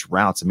mid-range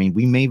routes. I mean,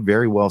 we may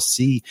very well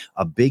see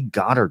a big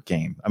Goddard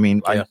game. I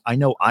mean, yeah. I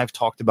know I've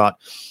talked about,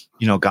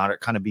 Goddard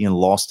kind of being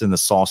lost in the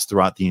sauce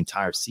throughout the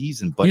entire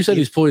season. But you said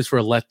he's poised for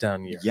a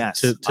letdown year.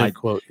 Yes. To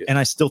quote you. And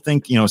I still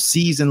think,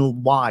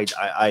 season wide,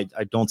 I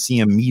don't see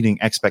him meeting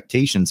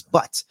expectations.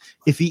 But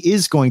if he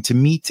is going to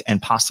meet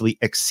and possibly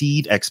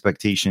exceed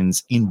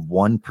expectations in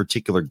one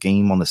particular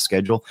game on the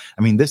schedule,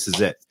 I mean, this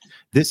is it.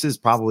 This is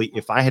probably,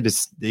 if I had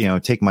to,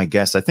 take my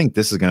guess, I think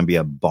this is going to be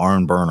a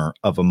barn burner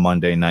of a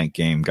Monday night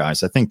game,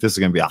 guys. I think this is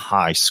going to be a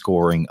high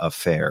scoring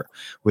affair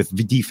with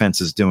the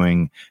defenses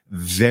doing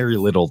very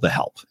little to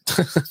help.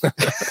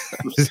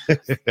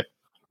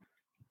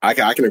 I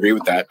can agree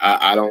with that.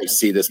 I don't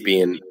see this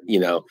being,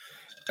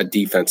 a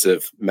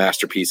defensive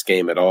masterpiece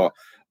game at all.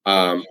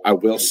 I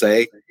will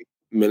say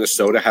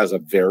Minnesota has a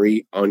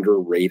very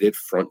underrated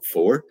front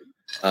four.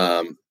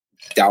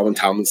 Dalvin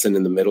Tomlinson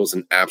in the middle is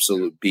an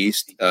absolute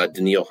beast.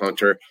 Danielle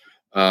Hunter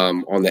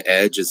on the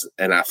edge is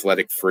an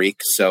athletic freak.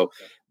 So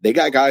they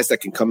got guys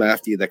that can come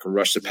after you, that can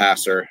rush the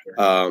passer.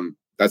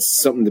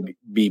 That's something to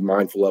be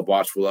mindful of,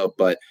 watchful of.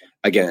 But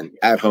again,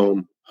 at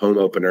home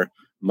opener,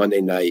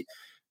 Monday night.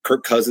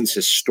 Kirk Cousins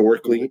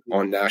historically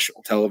on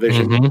national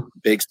television,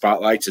 big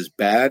spotlights is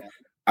bad.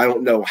 I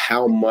don't know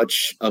how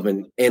much of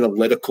an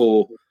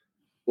analytical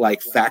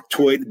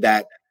factoid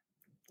that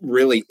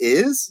really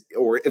is,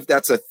 or if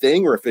that's a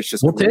thing, or if it's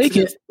just we'll take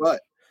it. But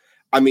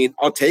I mean,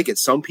 I'll take it.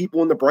 Some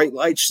people in the bright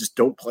lights just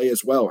don't play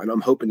as well, and I'm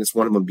hoping it's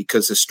one of them,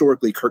 because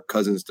historically Kirk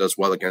Cousins does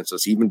well against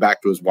us, even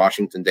back to his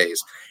Washington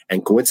days.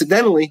 And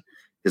coincidentally,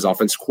 his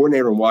offensive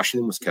coordinator in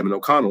Washington was Kevin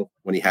O'Connell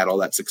when he had all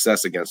that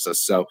success against us.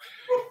 So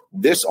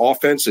this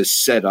offense is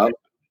set up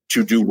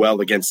to do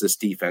well against this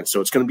defense.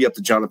 So it's going to be up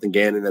to Jonathan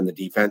Gannon and the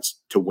defense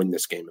to win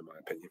this game, in my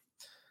opinion.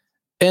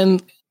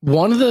 And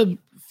one of the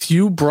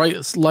few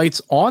bright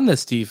lights on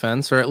this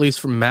defense, or at least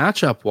from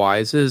matchup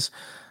wise, is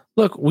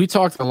look, we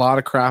talked a lot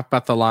of crap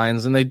about the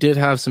Lions, and they did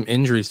have some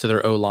injuries to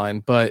their O-line,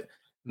 but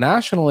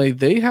nationally,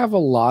 they have a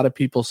lot of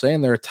people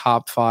saying they're a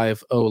top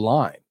 5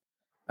 O-line.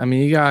 I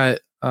mean, you got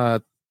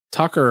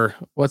Tucker,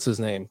 what's his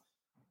name?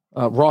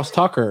 Ross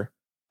Tucker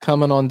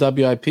coming on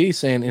WIP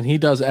saying, and he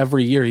does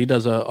every year, he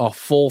does a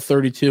full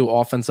 32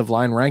 offensive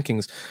line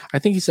rankings. I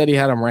think he said he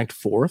had him ranked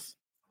 4th.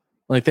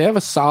 They have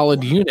a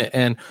solid unit,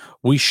 and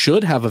we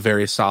should have a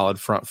very solid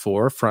front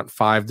 4, front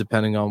 5,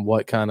 depending on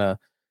what kind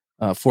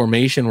of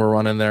formation we're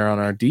running there on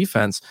our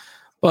defense.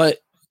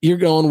 But you're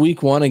going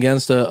week 1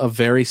 against a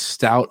very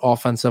stout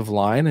offensive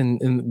line,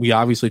 and we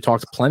obviously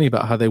talked plenty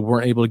about how they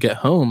weren't able to get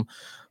home.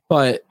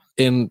 But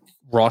in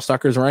Ross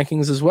Tucker's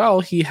rankings as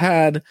well, he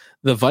had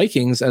the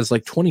Vikings as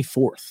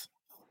 24th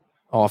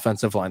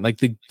offensive line.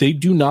 They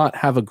do not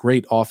have a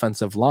great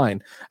offensive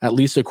line, at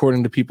least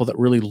according to people that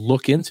really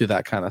look into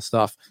that kind of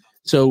stuff.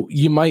 So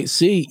you might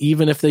see,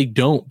 even if they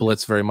don't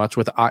blitz very much,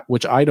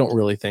 which I don't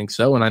really think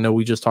so. And I know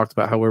we just talked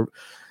about how we're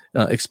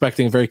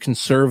expecting a very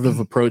conservative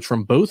approach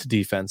from both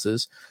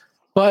defenses,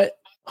 but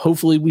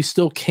hopefully we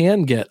still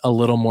can get a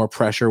little more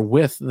pressure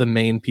with the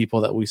main people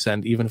that we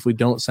send, even if we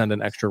don't send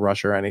an extra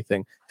rush or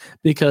anything,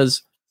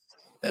 because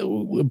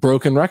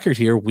broken record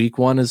here, week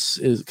 1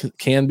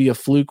 can be a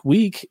fluke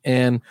week.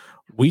 And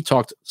we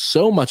talked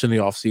so much in the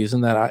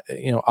offseason that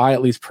I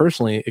at least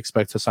personally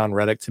expect Hassan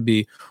Reddick to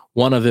be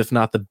one of, if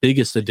not the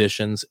biggest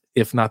additions,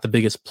 if not the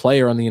biggest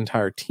player on the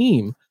entire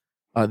team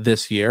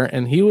this year.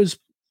 And he was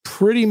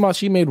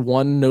he made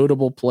one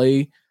notable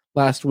play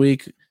last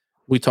week.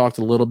 We talked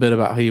a little bit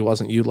about how he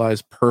wasn't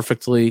utilized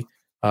perfectly.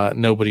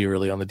 Nobody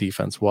really on the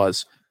defense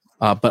was.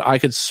 But I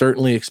could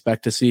certainly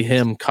expect to see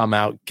him come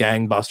out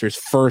gangbusters,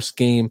 first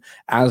game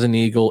as an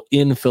Eagle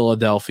in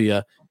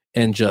Philadelphia,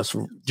 and just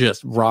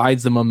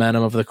rides the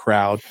momentum of the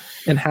crowd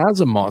and has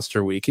a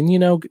monster week.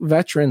 And,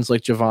 veterans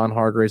like Javon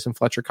Hargraves and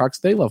Fletcher Cox,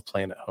 they love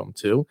playing at home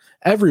too.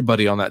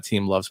 Everybody on that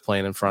team loves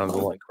playing in front of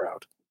the light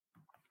crowd.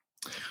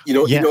 You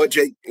know what,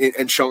 Jake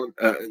and Sean,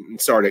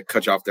 sorry to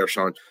cut you off there,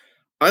 Sean.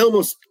 I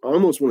almost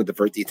want to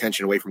divert the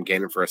attention away from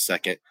Gannon for a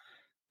second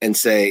and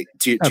say,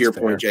 to your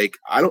point, Jake,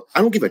 I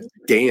don't give a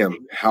damn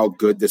how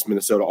good this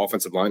Minnesota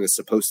offensive line is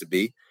supposed to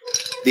be.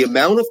 The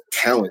amount of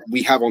talent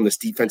we have on this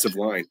defensive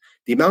line,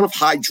 the amount of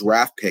high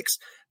draft picks,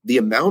 the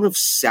amount of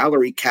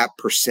salary cap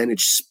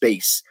percentage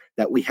space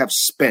that we have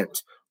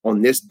spent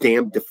on this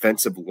damn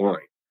defensive line.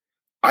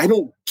 I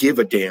don't give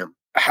a damn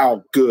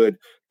how good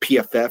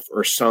PFF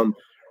or some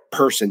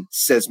person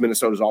says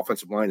Minnesota's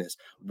offensive line is.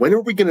 When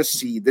are we going to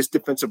see this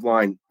defensive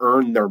line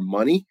earn their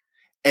money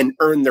and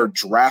earn their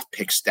draft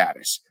pick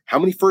status? How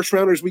many first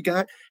rounders we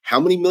got? How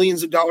many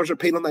millions of dollars are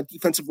paid on that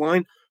defensive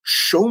line?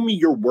 Show me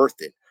you're worth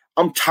it.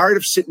 I'm tired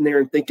of sitting there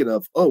and thinking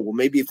of, oh, well,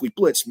 maybe if we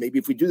blitz, maybe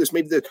if we do this,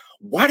 maybe that.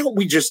 Why don't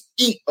we just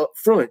eat up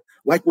front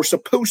like we're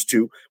supposed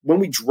to when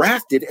we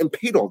drafted and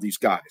paid all these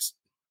guys?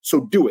 So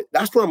do it.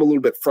 That's what I'm a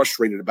little bit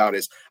frustrated about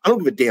is I don't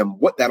give a damn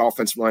what that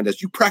offensive line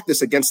does. You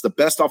practice against the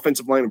best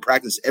offensive line in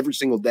practice every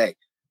single day.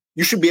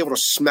 You should be able to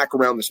smack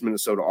around this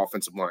Minnesota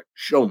offensive line.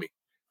 Show me.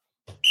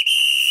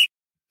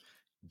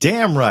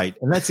 Damn right.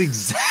 And that's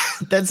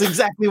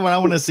exactly what I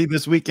want to see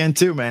this weekend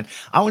too, man.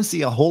 I want to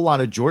see a whole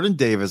lot of Jordan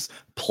Davis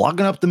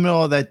plugging up the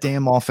middle of that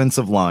damn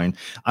offensive line.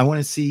 I want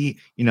to see,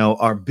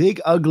 our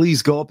big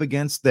uglies go up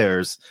against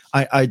theirs.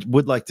 I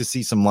would like to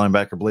see some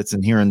linebacker blitz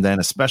in here and then,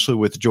 especially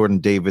with Jordan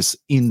Davis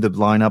in the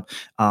lineup.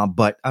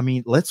 But I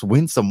mean, let's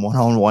win some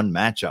one-on-one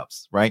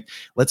matchups, right?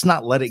 Let's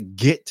not let it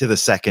get to the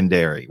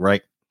secondary,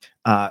 right?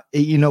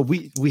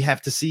 We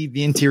have to see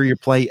the interior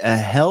play a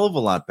hell of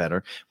a lot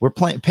better. We're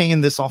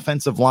paying this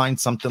offensive line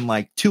something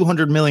like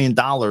 $200 million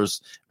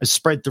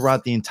spread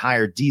throughout the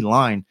entire D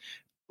line.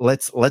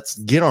 Let's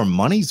get our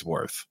money's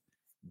worth.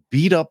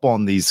 Beat up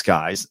on these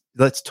guys.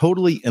 Let's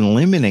totally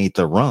eliminate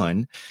the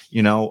run.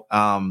 We're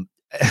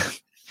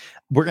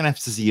gonna have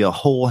to see a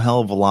whole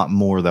hell of a lot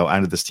more though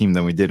out of this team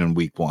than we did in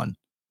week 1.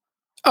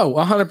 Oh,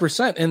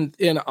 100%.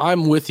 And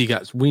I'm with you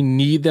guys. We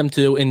need them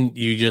to, and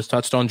you just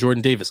touched on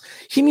Jordan Davis.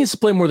 He needs to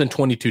play more than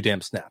 22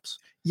 damn snaps.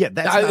 Yeah,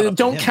 that's I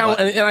don't count.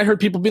 And I heard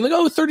people being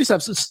like, 30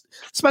 snaps.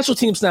 Special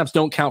team snaps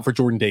don't count for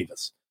Jordan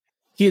Davis.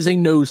 He is a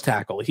nose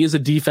tackle. He is a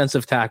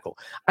defensive tackle.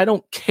 I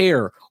don't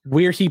care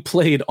where he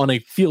played on a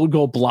field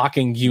goal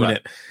blocking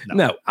unit. Right.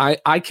 No,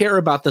 I care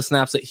about the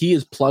snaps that he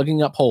is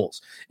plugging up holes.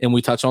 And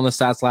we touched on the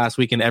stats last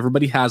week, and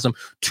everybody has him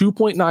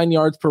 2.9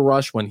 yards per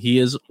rush when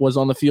he was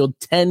on the field,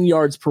 10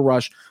 yards per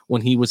rush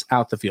when he was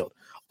out the field.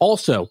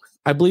 Also,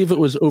 I believe it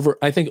was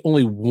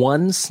only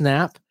one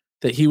snap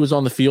that he was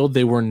on the field.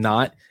 They were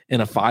not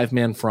in a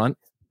 5-man front.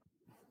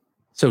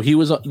 So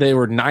they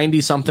were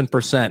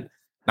 90-something%.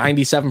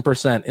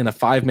 97% in a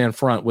 5-man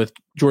front with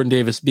Jordan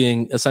Davis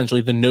being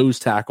essentially the nose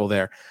tackle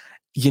there.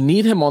 You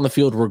need him on the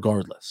field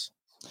regardless.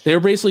 They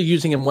were basically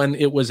using him when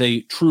it was a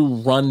true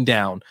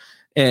rundown.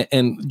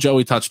 And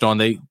Joey touched on,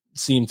 they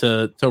seemed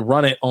to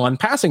run it on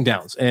passing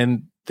downs,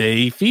 and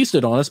they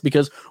feasted on us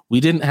because we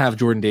didn't have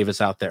Jordan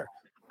Davis out there.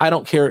 I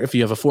don't care if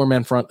you have a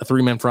 4-man front, a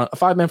 3-man front, a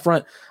 5-man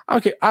front.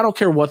 I don't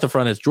care what the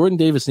front is. Jordan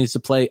Davis needs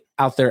to play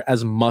out there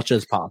as much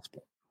as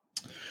possible.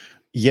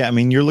 Yeah, I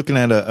mean, you're looking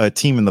at a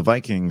team in the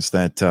Vikings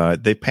that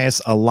they pass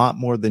a lot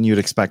more than you'd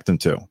expect them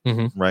to,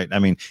 right? I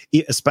mean,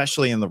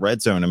 especially in the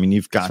red zone. I mean,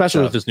 you've got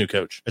especially with this new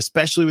coach,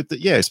 especially with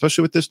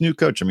this new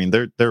coach. I mean,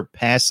 they're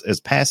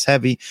pass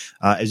heavy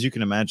as you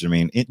can imagine. I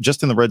mean,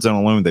 just in the red zone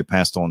alone, they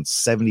passed on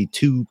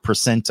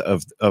 72%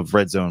 of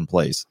red zone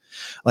plays.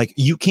 Like,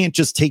 you can't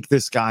just take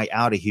this guy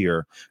out of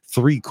here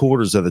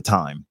 3/4 of the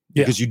time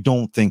because you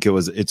don't think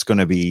it's going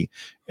to be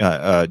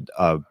a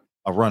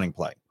running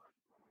play,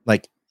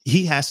 like.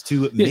 He has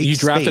to make you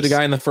drafted space. A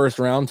guy in the first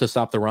round to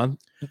stop the run?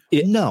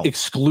 No.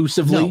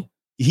 Exclusively? No.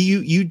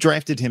 You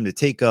drafted him to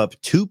take up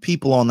 2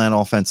 people on that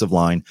offensive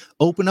line,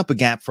 open up a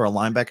gap for a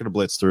linebacker to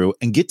blitz through,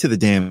 and get to the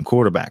damn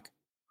quarterback.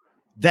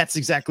 That's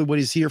exactly what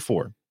he's here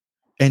for.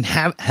 And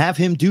have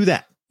him do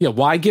that. Yeah,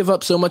 why give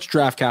up so much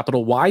draft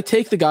capital? Why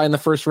take the guy in the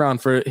first round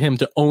for him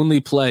to only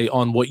play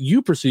on what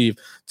you perceive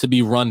to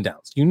be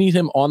rundowns? You need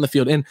him on the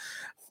field. And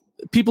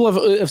people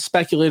have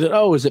speculated,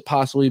 is it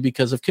possibly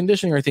because of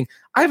conditioning or anything?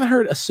 I haven't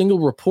heard a single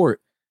report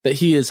that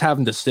he is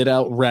having to sit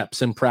out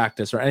reps in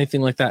practice or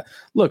anything like that.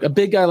 Look, a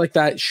big guy like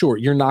that, sure,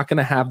 you're not going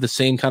to have the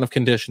same kind of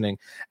conditioning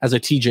as a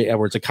TJ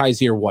Edwards, a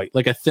Kaiser White,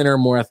 like a thinner,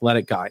 more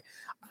athletic guy.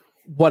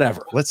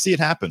 Whatever. Let's see it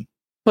happen.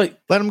 But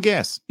let him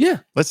guess.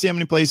 Yeah. Let's see how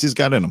many plays he's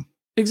got in him.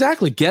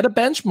 Exactly. Get a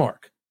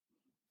benchmark.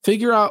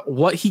 Figure out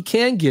what he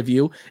can give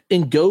you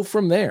and go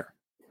from there.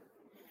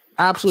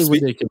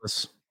 Absolutely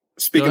ridiculous.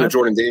 Speaking of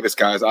Jordan Davis,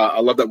 guys, I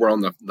love that we're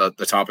on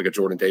the topic of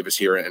Jordan Davis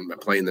here and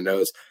playing the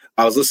nose.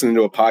 I was listening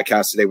to a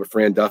podcast today with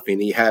Fran Duffy,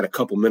 and he had a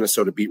couple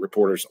Minnesota beat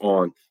reporters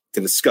on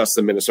to discuss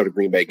the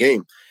Minnesota-Green Bay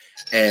game.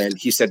 And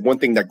he said one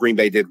thing that Green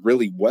Bay did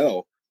really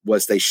well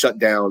was they shut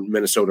down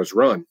Minnesota's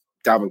run.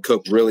 Dalvin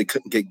Cook really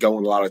couldn't get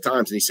going a lot of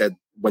times. And he said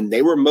when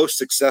they were most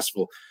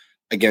successful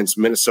against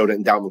Minnesota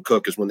and Dalvin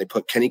Cook is when they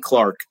put Kenny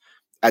Clark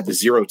at the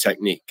zero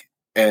technique.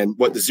 And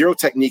what the zero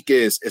technique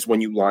is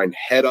when you line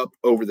head up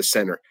over the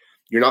center.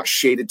 You're not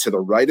shaded to the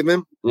right of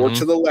him or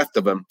to the left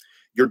of him.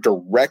 You're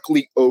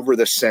directly over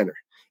the center.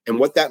 And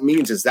what that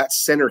means is that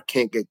center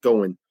can't get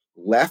going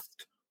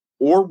left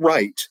or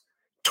right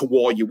to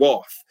wall you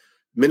off.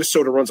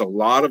 Minnesota runs a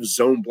lot of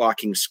zone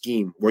blocking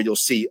scheme where you'll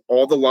see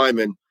all the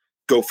linemen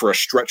go for a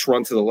stretch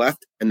run to the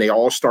left and they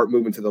all start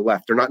moving to the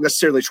left. They're not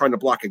necessarily trying to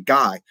block a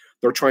guy.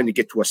 They're trying to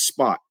get to a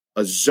spot,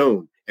 a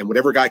zone. And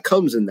whatever guy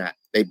comes in that,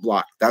 they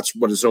block. That's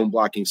what a zone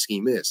blocking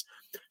scheme is.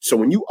 So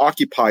when you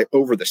occupy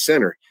over the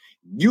center,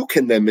 you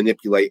can then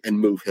manipulate and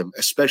move him,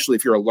 especially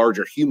if you're a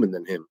larger human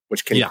than him,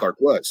 which Kenny Clark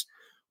was.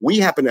 We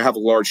happen to have a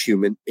large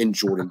human in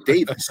Jordan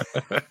Davis.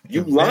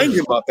 You line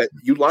him up at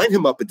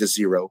the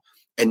zero,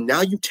 and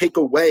now you take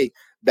away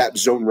that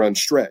zone run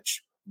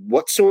stretch.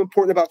 What's so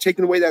important about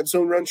taking away that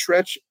zone run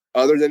stretch,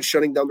 other than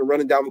shutting down the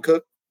run and Dalvin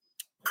Cook?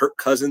 Kirk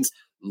Cousins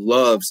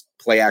loves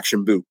play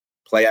action boot,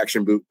 play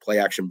action boot, play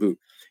action boot.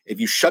 If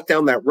you shut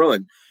down that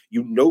run,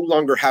 you no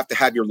longer have to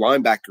have your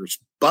linebackers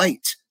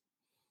bite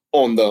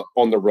on the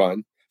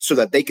run so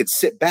that they could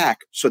sit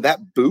back. So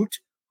that boot,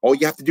 all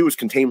you have to do is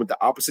contain with the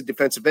opposite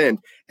defensive end,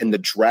 and the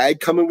drag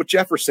coming with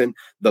Jefferson,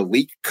 the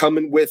leak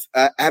coming with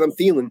Adam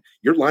Thielen,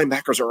 your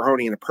linebackers are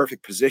already in a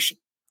perfect position.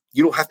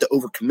 You don't have to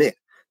overcommit.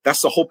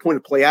 That's the whole point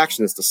of play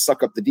action, is to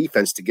suck up the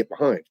defense to get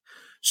behind.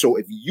 So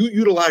if you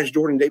utilize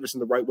Jordan Davis in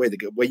the right way, the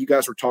way you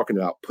guys were talking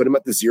about, put him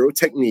at the zero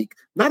technique,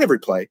 not every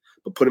play,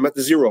 but put him at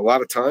the zero a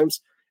lot of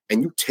times,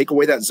 and you take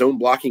away that zone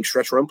blocking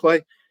stretch run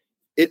play,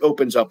 it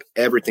opens up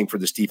everything for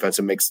this defense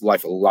and makes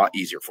life a lot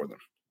easier for them.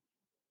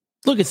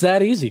 Look, it's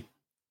that easy.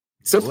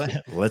 So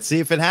let's see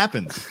if it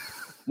happens.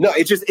 No,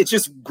 it's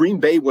just Green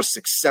Bay was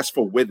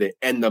successful with it,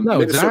 and the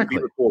Minnesota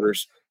beat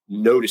reporters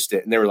noticed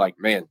it, and they were like,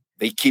 man,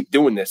 they keep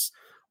doing this.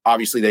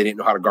 Obviously, they didn't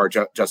know how to guard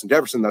Justin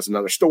Jefferson. That's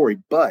another story.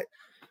 But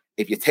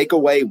if you take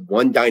away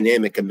one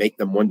dynamic and make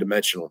them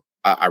one-dimensional,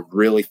 I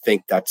really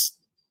think that's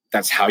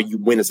how you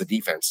win as a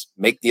defense.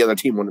 Make the other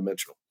team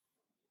one-dimensional.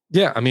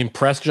 Yeah, I mean,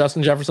 press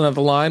Justin Jefferson at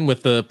the line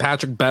with the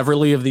Patrick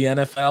Beverly of the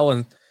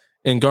NFL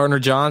and Gardner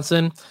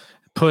Johnson.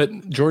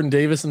 Put Jordan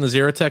Davis in the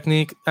zero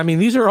technique. I mean,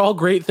 these are all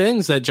great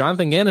things that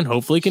Jonathan Gannon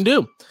hopefully can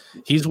do.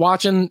 He's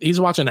watching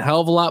a hell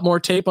of a lot more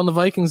tape on the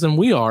Vikings than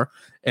we are,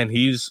 and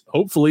he's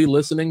hopefully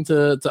listening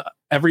to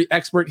every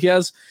expert he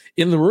has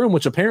in the room,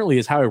 which apparently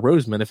is Howie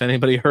Roseman. If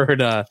anybody heard,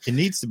 it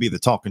needs to be the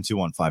Talking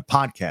 215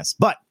 podcast,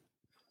 but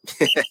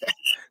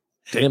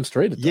damn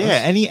straight.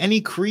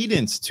 Any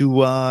credence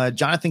to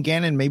Jonathan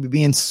Gannon maybe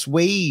being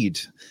swayed,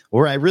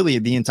 or really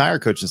the entire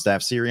coaching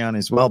staff, Sirianni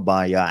as well,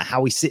 by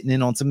Howie sitting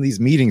in on some of these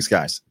meetings,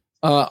 guys?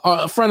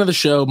 A friend of the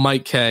show,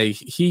 Mike K,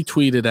 he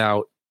tweeted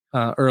out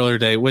earlier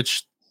today,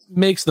 which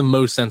makes the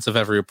most sense of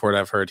every report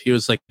I've heard. He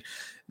was like,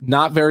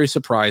 not very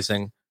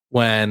surprising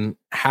when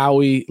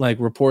Howie, like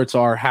reports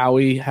are,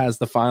 Howie has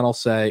the final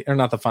say, or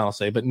not the final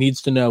say, but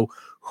needs to know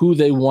who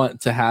they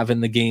want to have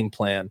in the game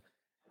plan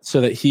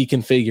so that he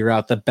can figure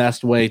out the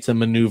best way to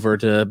maneuver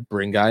to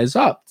bring guys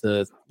up,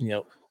 to,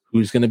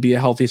 who's going to be a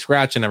healthy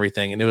scratch and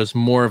everything. And it was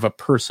more of a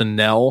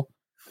personnel,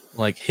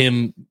 like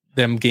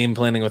them game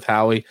planning with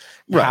Howie.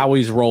 Right.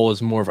 Howie's role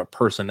is more of a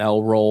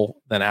personnel role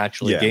than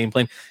actually game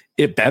plan.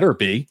 It better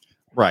be.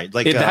 Right.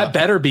 Like that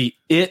better be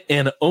it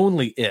and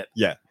only it.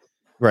 Yeah.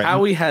 Right.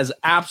 Howie has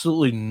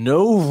absolutely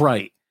no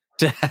right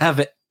to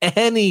have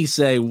any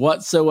say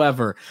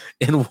whatsoever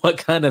in what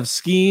kind of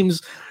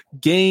schemes,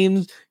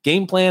 games,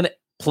 game plan,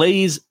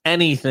 plays,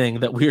 anything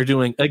that we are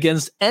doing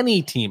against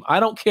any team. I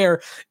don't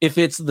care if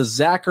it's the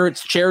Zach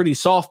Ertz charity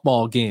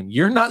softball game.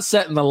 You're not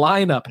setting the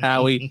lineup,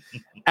 Howie,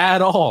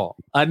 at all.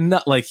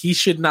 He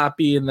should not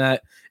be in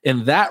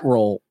that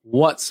role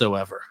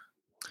whatsoever.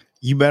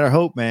 You better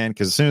hope, man,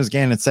 because as soon as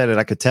Gannon said it,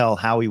 I could tell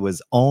Howie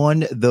was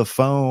on the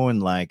phone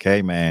like,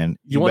 hey, man,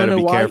 you better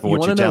be careful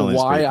what you're telling these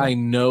people. You want to know why I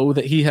know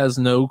that he has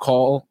no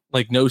call,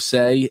 no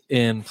say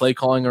in play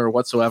calling or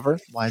whatsoever?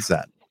 Why is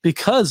that?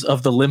 Because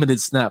of the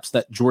limited snaps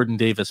that Jordan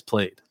Davis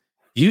played.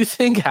 You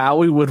think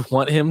Howie would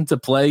want him to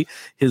play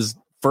his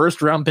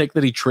first round pick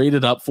that he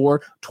traded up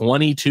for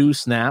 22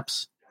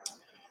 snaps?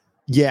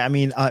 Yeah, I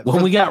mean,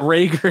 when we got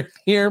Rager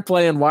here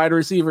playing wide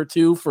receiver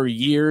 2 for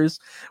years,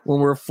 when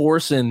we're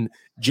forcing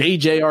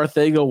JJ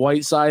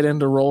Arcega-Whiteside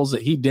into roles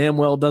that he damn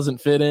well doesn't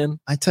fit in.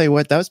 I tell you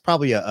what, that was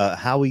probably a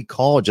Howie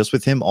call, just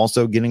with him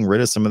also getting rid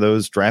of some of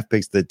those draft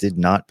picks that did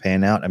not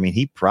pan out. I mean,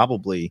 he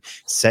probably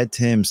said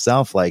to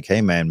himself, like,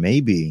 hey, man,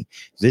 maybe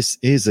this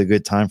is a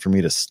good time for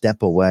me to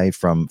step away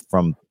from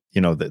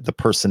the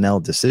personnel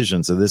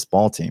decisions of this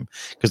ball team,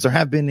 because there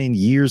have been in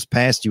years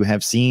past, you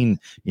have seen,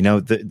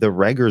 the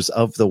Regers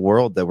of the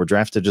world that were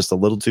drafted just a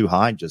little too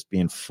high, just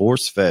being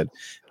force fed,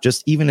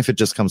 just even if it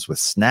just comes with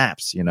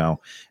snaps, and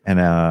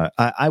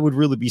I would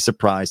really be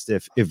surprised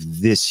if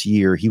this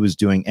year he was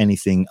doing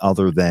anything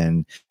other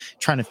than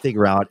trying to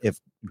figure out if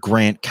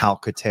Grant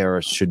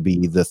Calcaterra should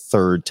be the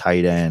third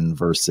tight end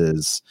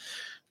versus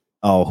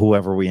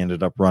whoever we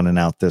ended up running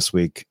out this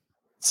week.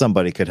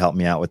 Somebody could help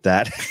me out with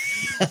that.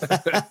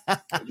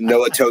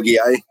 Noah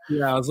Togiai.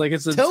 Yeah, I was like,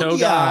 it's a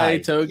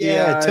Togiai.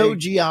 Yeah,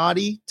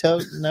 Togiati.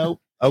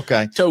 Nope.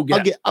 Okay.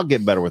 I'll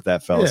get better with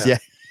that, fellas. Yeah.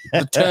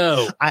 The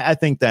toe. I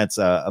think that's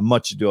a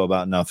much ado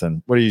about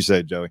nothing. What do you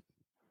say, Joey?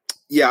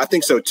 Yeah, I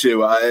think so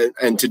too.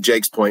 And to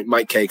Jake's point,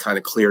 Mike K kind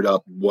of cleared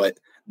up what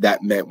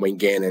that meant when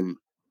Gannon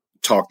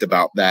talked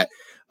about that.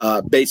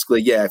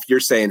 Basically, if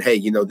you're saying, hey,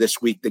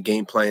 this week the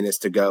game plan is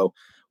to go,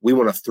 we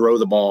want to throw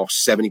the ball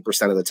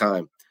 70% of the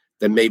time,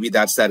 then maybe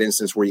that's that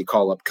instance where you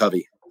call up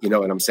Covey. You know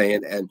what I'm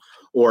saying?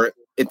 Or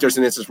if there's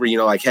an instance where,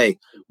 like, hey,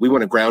 we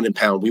want to ground and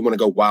pound, we want to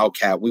go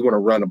wildcat, we want to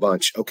run a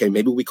bunch. Okay,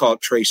 maybe we call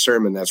it Trey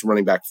Sermon, that's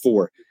running back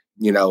 4.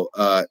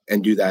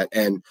 and do that.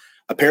 And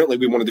apparently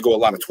we wanted to go a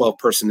lot of 12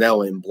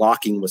 personnel, and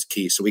blocking was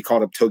key. So we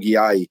called up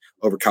Togiai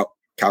over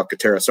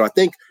Calcaterra. So I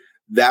think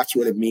that's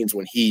what it means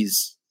when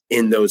he's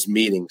in those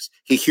meetings.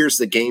 He hears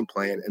the game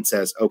plan and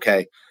says,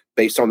 okay,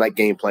 based on that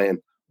game plan,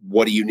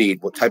 what do you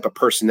need? What type of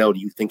personnel do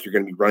you think you're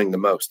going to be running the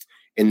most?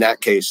 In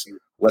that case,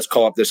 let's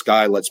call up this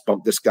guy. Let's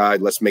bump this guy.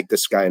 Let's make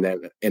this guy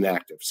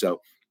inactive.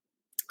 So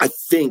I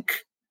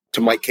think,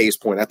 to Mike K's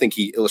point, I think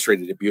he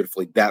illustrated it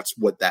beautifully. That's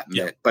what that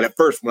meant. But at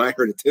first, when I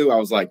heard it too, I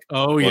was like,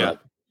 oh, yeah.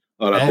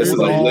 This is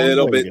a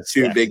little bit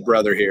too big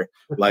brother here.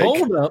 Like,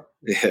 hold up.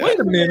 Yeah. Wait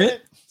a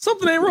minute.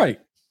 Something ain't right.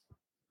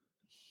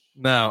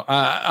 No,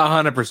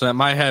 100%.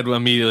 My head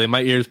immediately,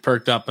 my ears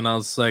perked up, and I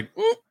was like,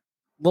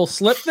 little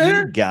slip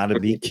there? You gotta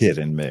be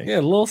kidding me. Yeah,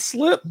 a little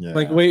slip. Yeah.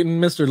 Like waiting,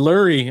 Mr.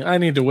 Lurie. I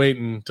need to wait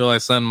until I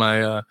send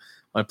my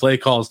my play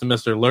calls to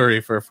Mr.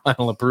 Lurie for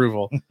final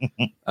approval.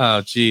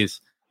 Oh,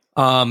 geez.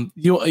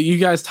 You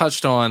guys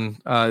touched on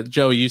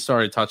Joey. You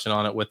started touching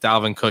on it with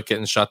Dalvin Cook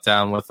getting shut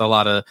down with a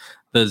lot of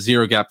the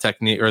zero gap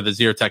technique or the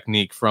zero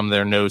technique from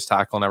their nose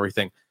tackle and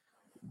everything.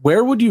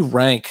 Where would you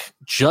rank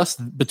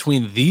just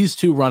between these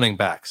two running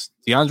backs,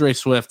 DeAndre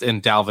Swift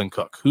and Dalvin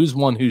Cook? Who's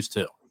one? Who's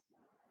two?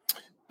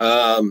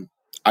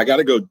 I got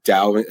to go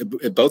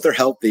Dalvin. Both are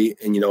healthy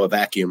and, a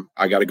vacuum.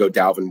 I got to go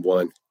Dalvin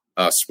 1,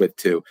 Swift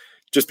 2,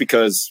 just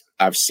because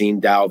I've seen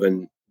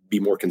Dalvin be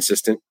more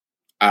consistent.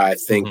 I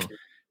think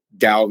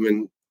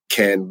Dalvin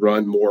can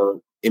run more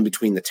in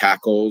between the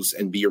tackles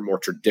and be your more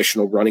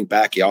traditional running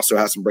back. He also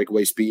has some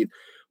breakaway speed,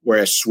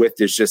 whereas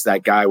Swift is just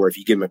that guy where if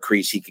you give him a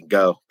crease, he can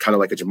go, kind of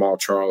like a Jamal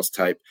Charles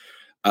type.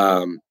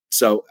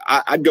 So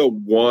I'd go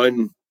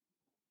 1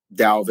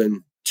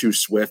 Dalvin, 2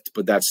 Swift,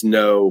 but that's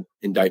no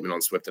indictment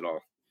on Swift at all.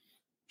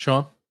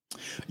 Sean?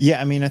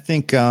 Yeah, I mean, I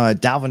think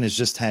Dalvin has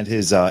just had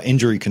his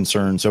injury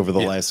concerns over the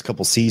last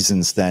couple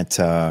seasons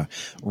that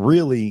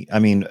really, I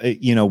mean,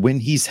 when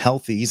he's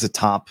healthy, he's a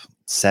top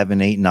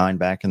 7, 8, 9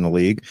 back in the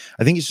league.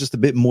 I think he's just a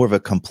bit more of a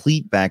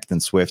complete back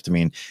than Swift. I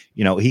mean,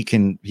 he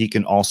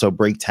can also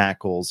break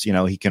tackles.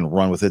 He can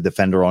run with a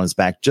defender on his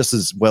back just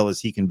as well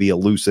as he can be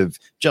elusive,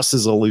 just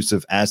as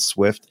elusive as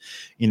Swift.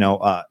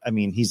 I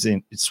mean,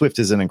 Swift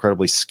is an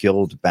incredibly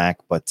skilled back,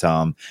 but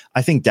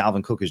I think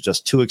Dalvin Cook is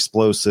just too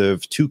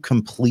explosive, too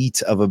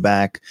complete of a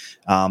back.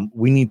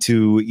 We need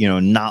to,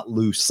 not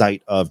lose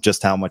sight of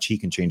just how much he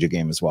can change a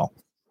game as well.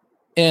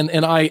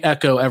 And I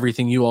echo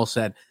everything you all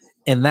said,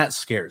 and that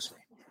scares me.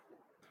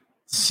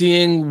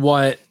 Seeing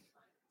what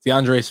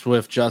DeAndre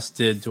Swift just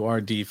did to our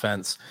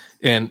defense,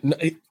 and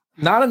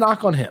not a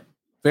knock on him.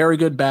 Very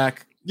good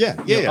back. Yeah.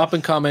 Up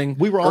and coming.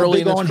 We were all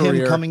big on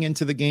him coming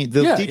into the game.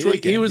 The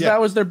Detroit game.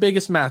 That was their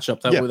biggest matchup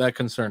that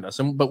concerned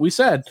us. But we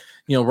said,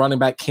 running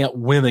back can't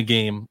win a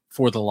game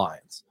for the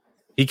Lions.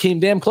 He came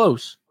damn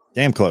close.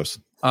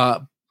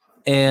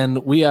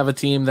 And we have a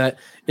team that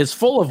is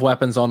full of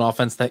weapons on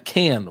offense that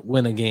can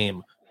win a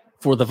game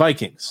for the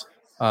Vikings.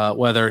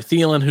 Whether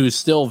Thielen, who's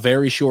still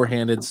very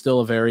sure-handed, still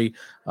a very,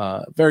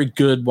 very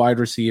good wide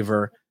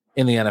receiver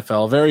in the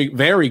NFL, very,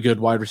 very good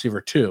wide receiver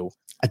too.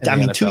 I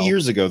mean, 2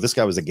 years ago, this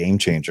guy was a game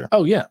changer.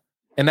 Oh yeah,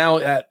 and now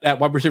at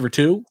wide receiver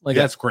 2,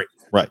 that's great.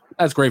 Right,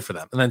 that's great for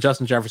them. And then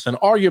Justin Jefferson,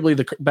 arguably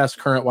the best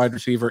current wide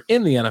receiver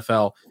in the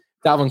NFL.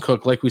 Dalvin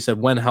Cook, like we said,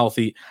 when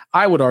healthy,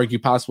 I would argue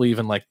possibly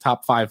even like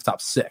top 5,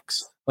 top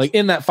 6, like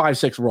in that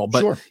 5-6 role.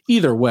 But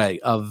either way,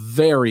 a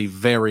very,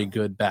 very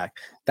good back.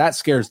 That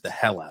scares the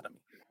hell out of me.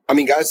 I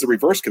mean, guys, the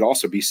reverse could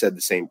also be said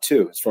the same,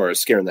 too, as far as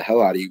scaring the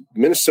hell out of you.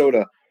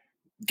 Minnesota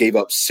gave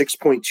up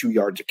 6.2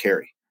 yards a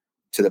carry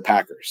to the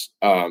Packers.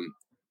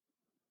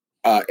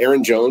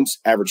 Aaron Jones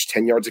averaged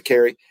 10 yards a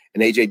carry,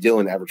 and A.J.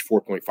 Dillon averaged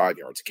 4.5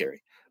 yards a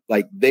carry.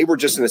 Like, they were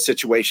just in a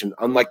situation,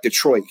 unlike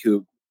Detroit,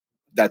 who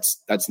that's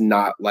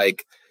not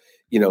like,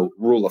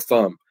 rule of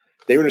thumb.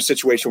 They were in a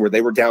situation where they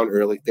were down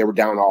early, they were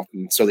down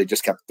often, so they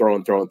just kept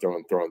throwing.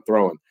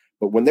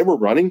 But when they were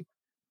running,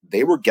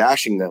 they were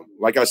gashing them.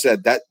 Like I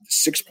said, that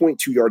 6.2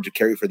 yards a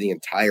carry for the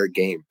entire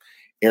game.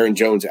 Aaron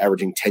Jones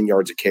averaging 10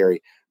 yards a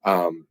carry.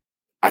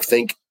 I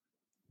think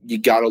you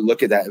got to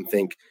look at that and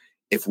think,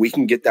 if we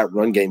can get that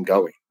run game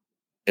going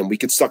and we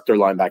could suck their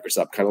linebackers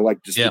up, kind of like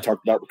we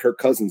talked about with Kirk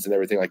Cousins and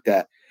everything like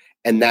that.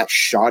 And that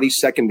shoddy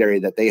secondary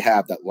that they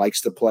have that likes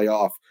to play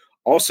off.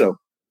 Also,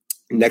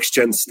 next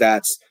gen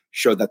stats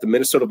show that the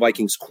Minnesota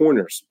Vikings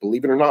corners,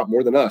 believe it or not,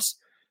 more than us,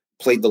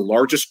 played the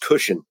largest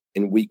cushion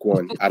in week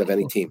 1 out of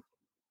any team.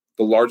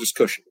 The largest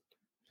cushion.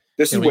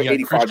 This is what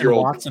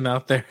 85-year-old Watson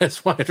out there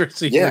as wide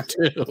receiver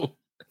too.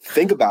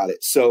 Think about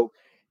it. So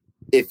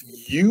if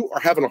you are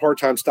having a hard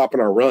time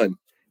stopping our run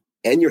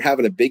and you're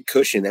having a big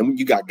cushion, and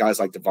you got guys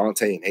like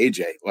Devontae and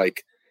AJ,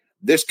 like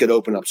this could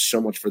open up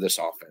so much for this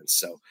offense.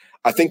 So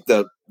I think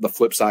the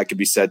flip side could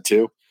be said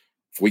too.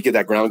 If we get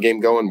that ground game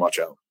going, watch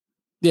out.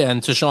 Yeah,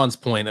 and to Sean's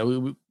point,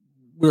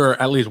 we're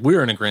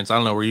in agreement. I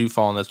don't know where you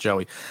fall on this,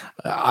 Joey.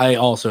 I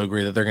also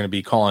agree that they're going to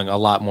be calling a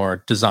lot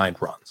more designed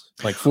runs,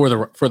 like for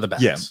the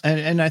backs. Yeah,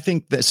 and I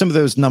think that some of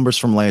those numbers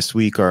from last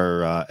week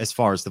are, as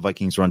far as the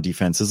Vikings run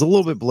defense, is a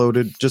little bit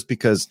bloated, just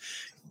because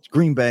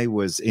Green Bay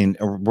were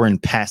in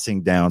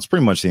passing downs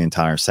pretty much the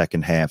entire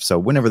second half. So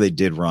whenever they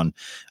did run,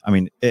 I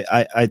mean,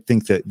 I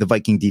think that the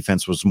Viking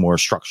defense was more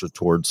structured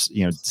towards,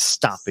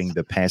 stopping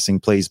the passing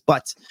plays.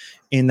 But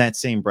in that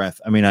same breath,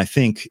 I mean, I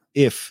think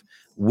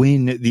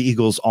when the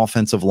Eagles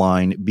offensive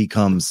line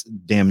becomes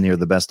damn near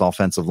the best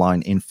offensive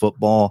line in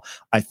football,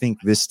 I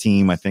think this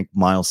team,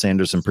 Miles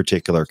Sanders in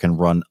particular, can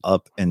run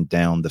up and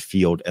down the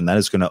field. And that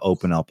is going to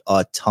open up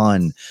a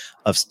ton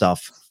of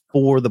stuff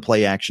for the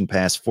play action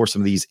pass, for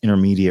some of these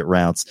intermediate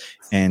routes.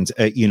 And,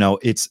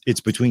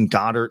 it's between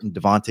Goddard and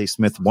Devontae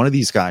Smith. One of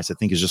these guys, I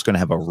think, is just going to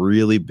have a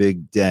really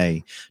big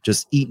day,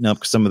 just eating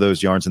up some of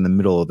those yards in the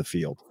middle of the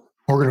field.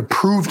 We're going to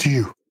prove to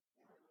you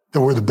that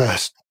we're the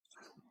best.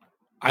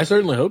 I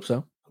certainly hope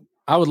so.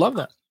 I would love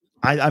that.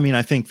 I mean,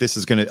 I think this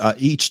is going to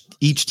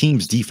each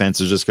team's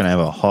defense is just going to have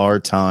a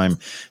hard time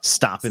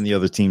stopping the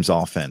other team's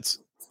offense.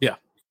 Yeah.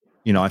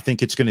 I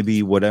think it's going to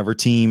be whatever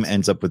team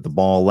ends up with the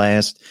ball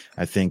last.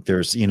 I think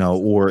there's,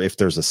 or if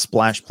there's a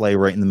splash play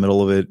right in the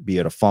middle of it, be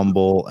it a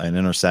fumble, an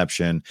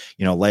interception.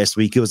 Last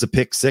week it was a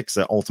pick six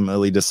that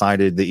ultimately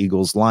decided the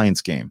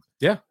Eagles-Lions game.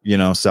 Yeah.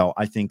 So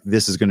I think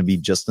this is going to be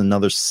just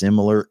another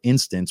similar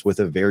instance with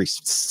a very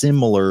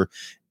similar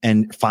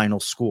and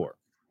final score.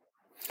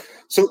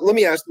 So let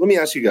me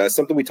ask you guys,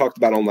 something we talked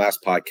about on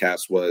last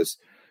podcast was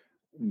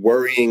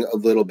worrying a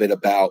little bit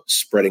about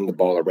spreading the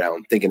ball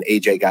around, thinking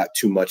AJ got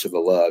too much of the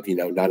love,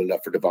 not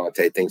enough for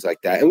Devontae, things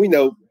like that. And we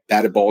know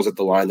batted balls at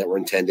the line that were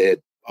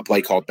intended, a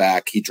play called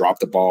back, he dropped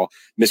the ball,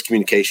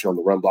 miscommunication on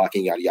the run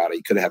blocking, yada, yada.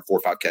 He could have had 4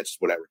 or 5 catches,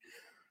 whatever.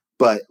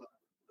 But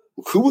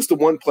who was the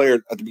one player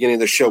at the beginning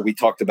of the show we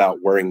talked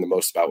about worrying the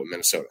most about with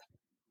Minnesota?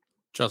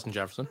 Justin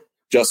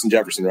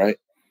Jefferson, right?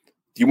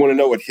 Do you want to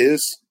know what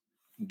his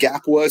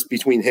gap was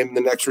between him and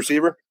the next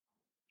receiver?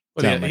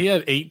 But he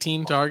had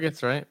 18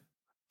 targets, right?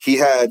 He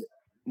had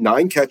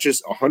 9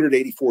 catches,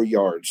 184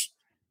 yards.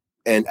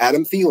 And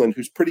Adam Thielen,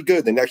 who's pretty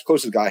good, the next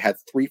closest guy, had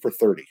 3 for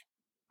 30.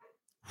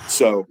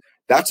 So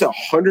that's a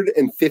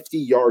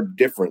 150-yard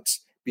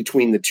difference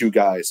between the two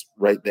guys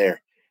right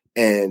there.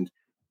 And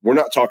we're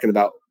not talking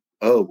about,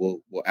 will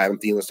Adam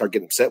Thielen start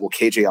getting upset? Will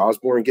KJ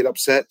Osborne get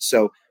upset?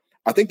 So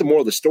I think the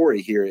moral of the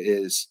story here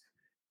is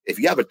if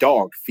you have a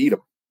dog, feed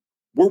him.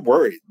 We're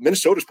worried.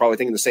 Minnesota's probably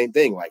thinking the same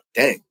thing. Like,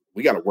 dang,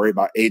 we got to worry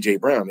about A.J.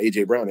 Brown.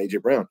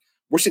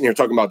 We're sitting here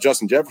talking about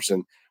Justin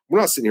Jefferson. We're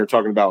not sitting here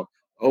talking about,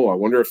 I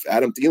wonder if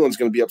Adam Thielen's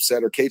going to be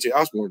upset or KJ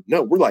Osborne.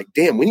 No, we're like,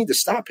 damn, we need to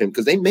stop him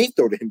because they may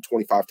throw to him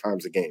 25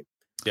 times a game.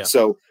 Yeah.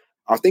 So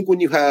I think when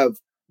you have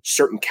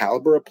certain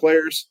caliber of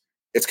players,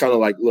 it's kind of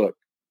like, look,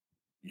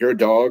 you're a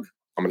dog.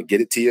 I'm going to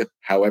get it to you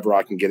however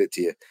I can get it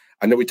to you.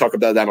 I know we talk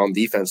about that on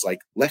defense,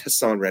 like let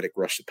Hassan Reddick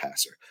rush the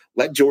passer.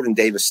 Let Jordan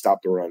Davis stop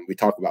the run. We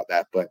talk about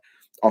that. But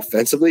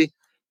offensively,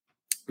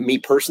 me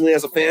personally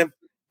as a fan,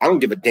 I don't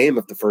give a damn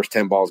if the first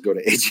 10 balls go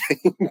to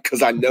AJ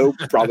because I know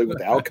probably what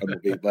the outcome will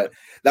be. But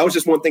that was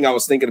just one thing I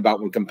was thinking about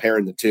when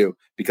comparing the two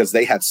because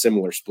they had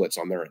similar splits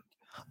on their end.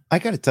 I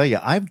got to tell you,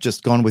 I've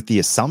just gone with the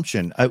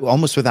assumption,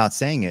 almost without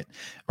saying it,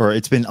 or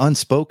it's been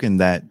unspoken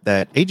that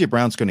AJ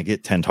Brown's going to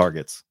get 10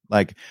 targets.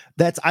 Like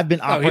I've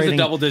been operating. He's a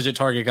double-digit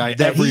target guy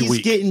every week.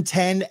 He's getting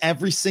 10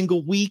 every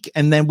single week,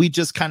 and then we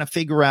just kind of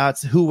figure out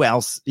who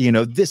else.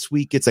 This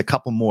week it's a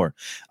couple more.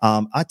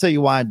 I'll tell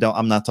you why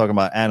I'm not talking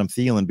about Adam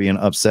Thielen being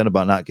upset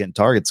about not getting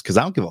targets because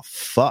I don't give a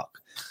fuck.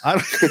 I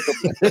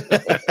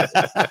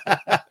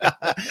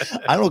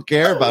don't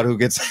care about who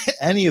gets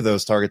any of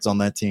those targets on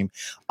that team.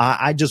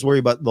 I just worry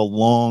about the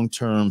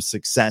long-term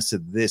success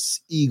of this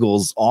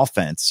Eagles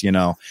offense,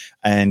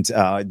 and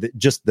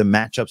just the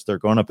matchups they're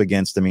going up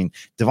against. I mean,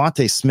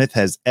 Devontae Smith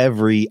has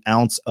every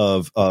ounce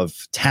of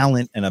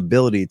talent and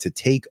ability to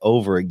take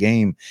over a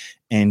game.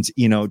 And,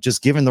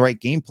 just given the right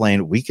game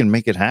plan, we can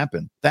make it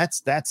happen.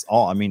 That's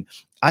all. I mean,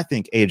 I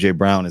think AJ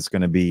Brown is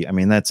going to be,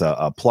 that's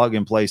a plug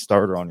and play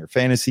starter on your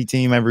fantasy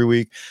team every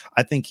week.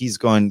 I think he's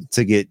going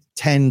to get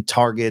 10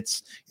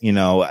 targets,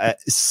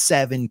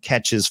 7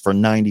 catches for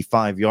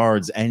 95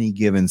 yards any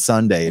given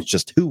Sunday. It's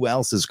just who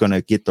else is going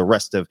to get the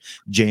rest of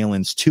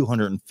Jalen's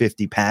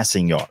 250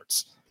 passing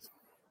yards?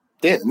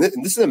 Dan,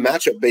 this is a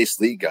matchup-based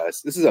league,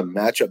 guys. This is a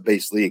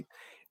matchup-based league.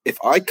 If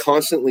I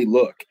constantly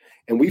look,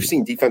 and we've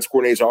seen defense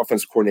coordinators,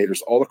 offensive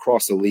coordinators all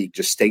across the league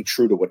just stay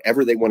true to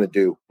whatever they want to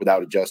do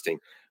without adjusting.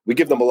 We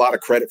give them a lot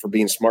of credit for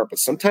being smart, but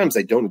sometimes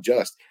they don't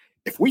adjust.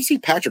 If we see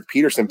Patrick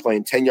Peterson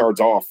playing 10 yards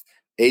off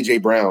A.J.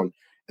 Brown,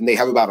 and they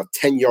have about a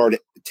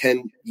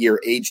 10-year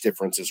age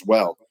difference as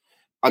well,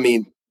 I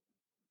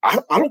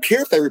don't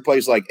care if they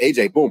replace like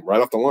A.J., boom,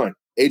 right off the line.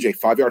 A.J.,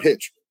 5-yard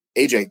hitch.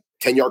 A.J.,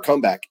 10-yard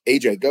comeback.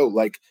 A.J., go.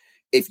 Like,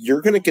 if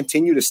you're going to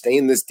continue to stay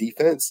in this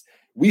defense,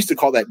 we used to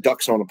call that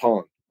ducks on a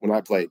pond when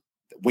I played.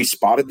 We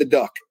spotted the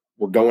duck.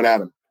 We're going at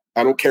him.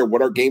 I don't care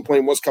what our game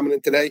plan was coming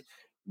in today.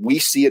 We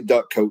see a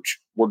duck, coach.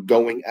 We're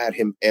going at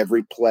him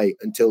every play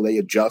until they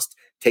adjust,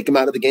 take him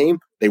out of the game.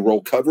 They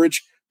roll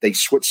coverage. They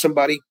switch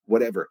somebody,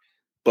 whatever.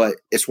 But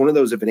it's one of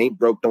those, if it ain't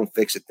broke, don't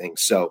fix it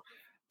things. So,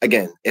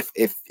 again, if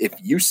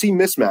you see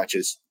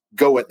mismatches,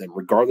 go at them,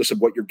 regardless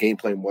of what your game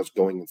plan was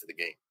going into the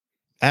game.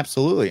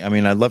 Absolutely. I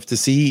mean, I'd love to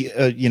see,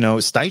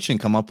 Steichen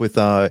come up with,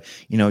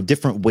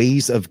 different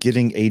ways of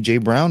getting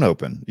AJ Brown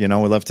open. We'd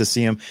love to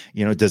see him,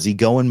 does he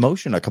go in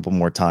motion a couple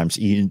more times?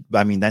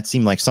 That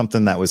seemed like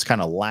something that was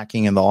kind of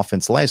lacking in the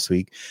offense last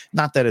week.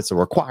 Not that it's a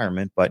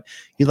requirement, but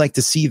you'd like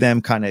to see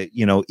them kind of,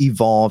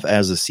 evolve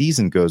as the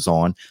season goes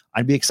on.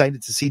 I'd be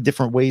excited to see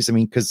different ways. I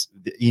mean, because,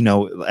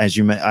 as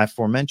you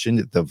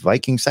aforementioned, the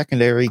Viking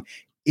secondary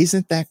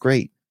isn't that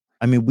great.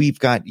 I mean, we've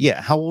got,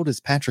 how old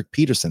is Patrick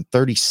Peterson?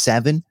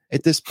 37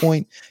 at this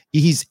point.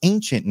 He's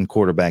ancient in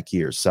quarterback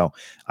years. So,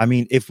 I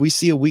mean, if we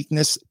see a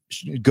weakness,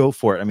 go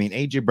for it. I mean,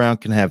 AJ Brown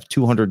can have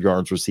 200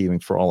 yards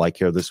receiving for all I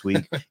care this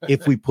week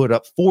if we put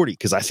up 40,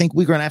 because I think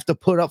we're going to have to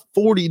put up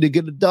 40 to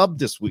get a dub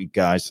this week,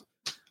 guys.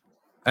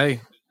 Hey,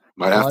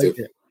 might have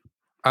to.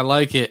 I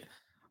like it.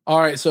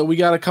 All right, so we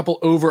got a couple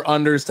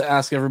over-unders to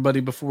ask everybody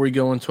before we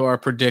go into our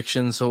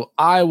predictions. So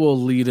I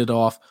will lead it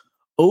off.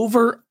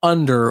 Over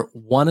under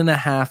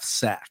 1.5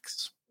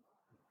 sacks.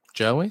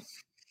 Joey?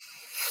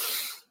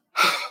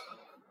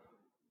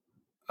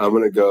 I'm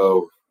going to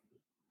go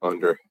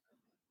under.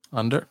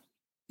 Under?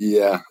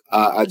 Yeah.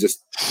 I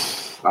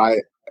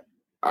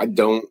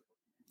don't.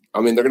 I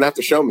mean, they're going to have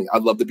to show me.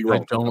 I'd love to be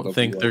wrong. I don't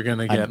think they're going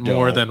to get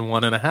more than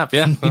 1.5.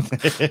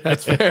 Yeah,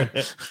 that's fair.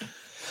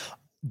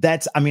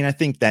 I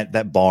think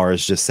that bar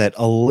is just set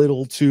a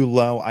little too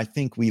low. I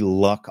think we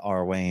luck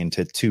our way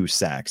into 2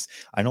 sacks.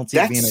 I don't see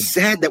that's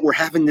sad that we're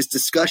having this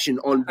discussion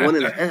on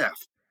 1.5.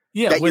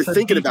 Yeah, that you're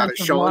thinking about it,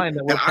 Sean.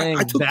 And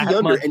I took the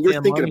under, and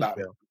you're thinking about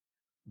it.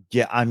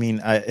 Yeah, I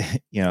mean,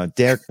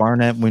 Derek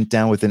Barnett went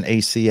down with an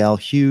ACL,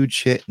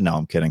 huge hit. No,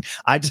 I'm kidding.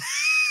 I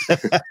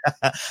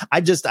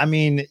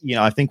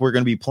think we're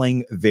going to be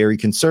playing very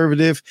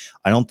conservative.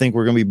 I don't think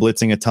we're going to be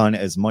blitzing a ton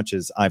as much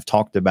as I've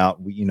talked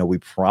about. We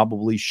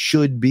probably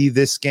should be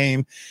this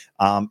game.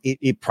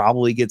 It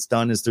probably gets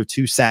done as their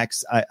 2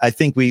 sacks. I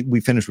think we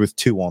finished with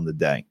 2 on the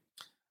day.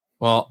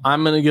 Well,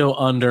 I'm going to go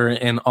under,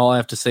 and all I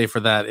have to say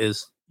for that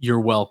is you're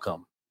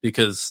welcome,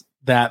 because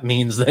that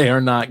means they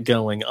are not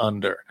going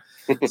under.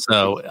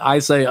 So I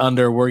say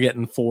under, we're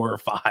getting 4 or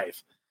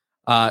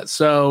 5.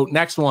 So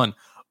next one,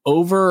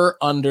 over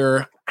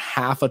under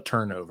half a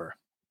turnover.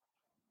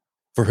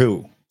 For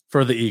who?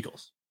 For the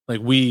Eagles. Like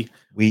we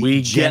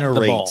generate get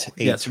the ball.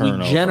 Yes,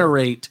 turnover. We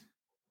generate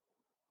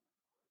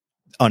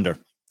under.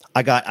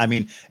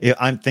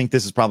 I think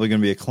this is probably going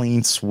to be a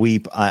clean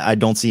sweep. I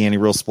don't see any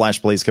real splash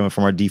plays coming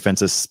from our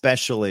defense,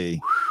 especially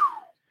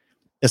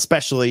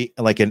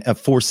like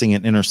forcing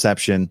an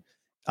interception.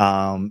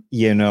 I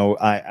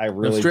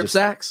really strip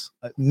sacks.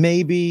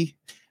 Maybe.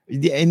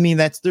 I mean,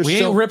 we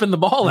ain't ripping the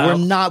ball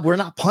out. We're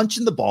not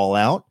punching the ball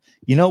out.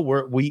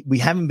 We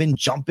haven't been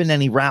jumping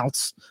any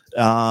routes.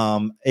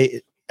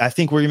 I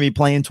think we're going to be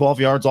playing 12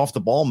 yards off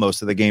the ball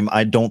most of the game.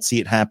 I don't see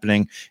it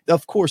happening.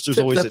 Of course, there's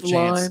always a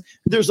chance.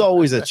 There's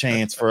always a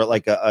chance for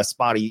like a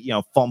spotty,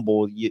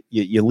 fumble.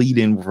 You lead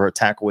in for a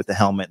tackle with the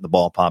helmet and the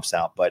ball pops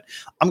out. But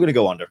I'm going to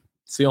go under.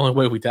 It's the only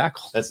way we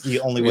tackle. That's the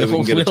only way we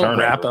can get a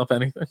turnover. Wrap up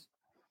anything.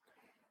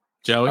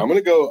 Joey? I'm gonna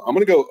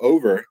go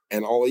over,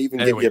 and I'll even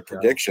give you a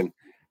prediction.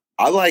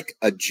 I like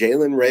a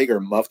Jalen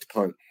Reagor muffed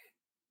punt.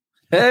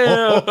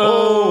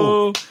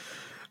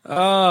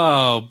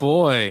 Oh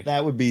boy,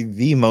 that would be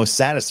the most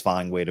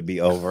satisfying way to be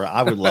over.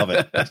 I would love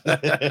it.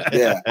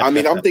 Yeah, I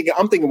mean, I'm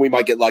thinking we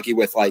might get lucky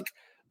with like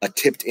a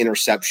tipped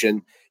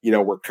interception.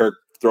 Where Kirk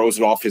throws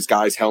it off his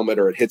guy's helmet,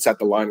 or it hits at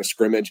the line of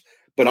scrimmage.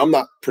 But I'm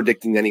not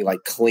predicting any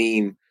like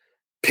clean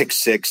pick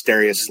six.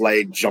 Darius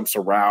Slade jumps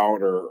a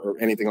route or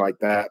anything like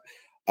that.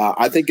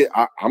 I think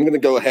I'm going to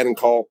go ahead and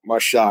call my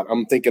shot.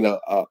 I'm thinking a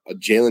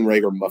Jalen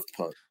Reagor muffed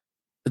punt.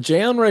 The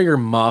Jalen Reagor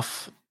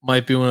muff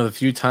might be one of the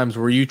few times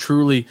where you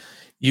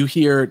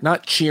hear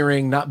not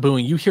cheering, not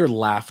booing, you hear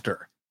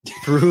laughter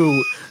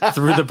through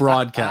the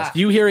broadcast.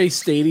 You hear a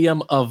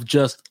stadium of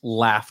just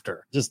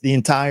laughter. Just the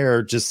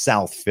entire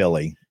South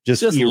Philly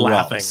just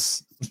laughing.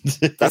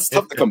 That's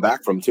tough to come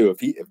back from too.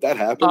 If that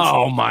happens,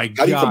 oh my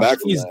god,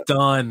 he's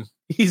done.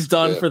 He's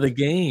done for the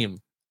game.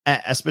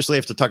 Especially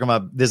after talking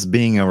about this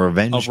being a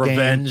revenge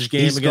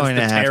game he's against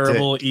the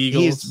terrible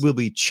Eagles. He will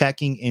be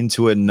checking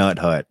into a nut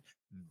hut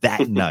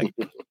that night.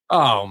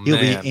 Oh man,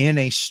 he'll be in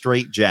a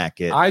straight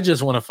jacket. I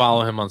just want to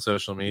follow him on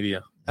social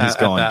media. He's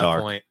going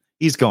dark. Point.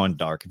 He's going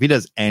dark. If he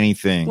does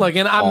anything, look,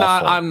 and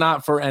I'm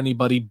not for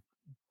anybody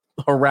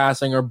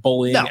harassing or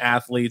bullying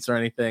athletes or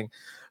anything,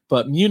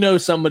 but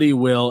somebody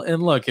will.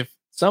 And look, if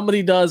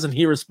somebody does and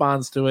he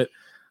responds to it,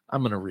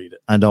 I'm going to read it.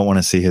 I don't want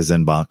to see his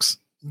inbox.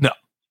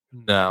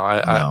 No,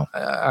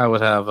 I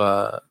would have.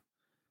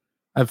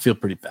 I'd feel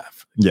pretty bad.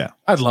 Yeah,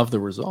 I'd love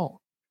the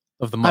result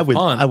of the muff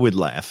punt. I would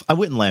laugh. I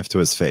wouldn't laugh to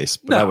his face,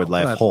 but I would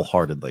laugh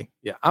wholeheartedly.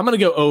 Yeah, I'm gonna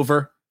go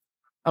over.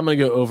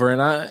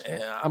 And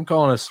I'm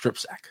calling a strip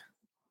sack.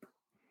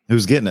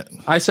 Who's getting it?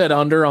 I said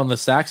under on the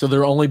sack, so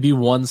there'll only be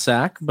 1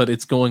 sack, but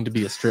it's going to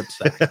be a strip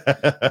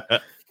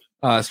sack.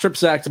 Strip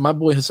sack to my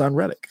boy Hassan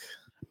Reddick.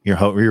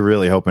 You're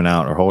really hoping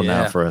out or holding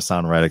out for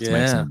Hassan Reddick to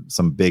make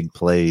some big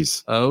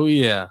plays. Oh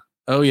yeah.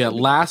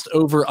 Last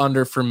over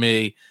under for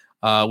me.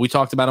 We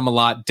talked about him a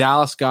lot.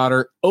 Dallas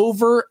Goedert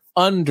over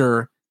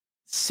under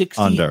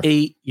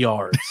 68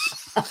 yards.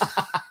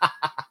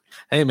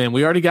 Hey, man,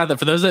 we already got that.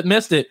 For those that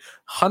missed it,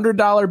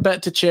 $100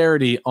 bet to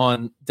charity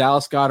on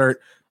Dallas Goedert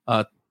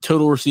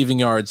total receiving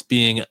yards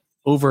being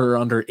over or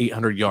under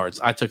 800 yards.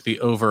 I took the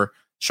over.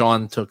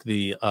 Sean took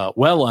the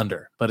well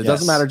under, but it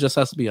doesn't matter. It just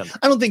has to be under.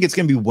 I don't think it's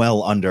going to be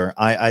well under.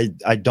 I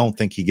don't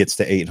think he gets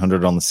to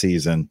 800 on the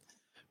season,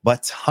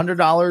 but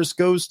 $100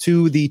 goes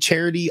to the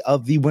charity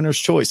of the winner's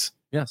choice.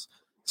 Yes.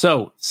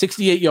 So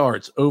 68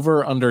 yards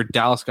over under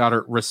Dallas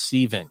Goedert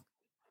receiving.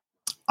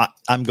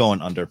 I'm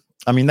going under.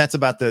 I mean, that's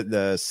about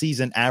the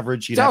season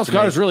average. Dallas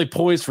Goedert's really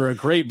poised for a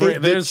great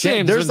break. There's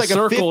like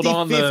circled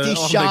on the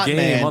game,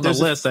 man, on the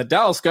list that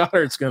Dallas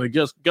Goedert's going to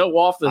just go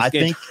off this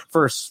game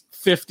for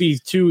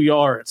 52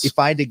 yards. If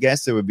I had to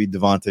guess, it would be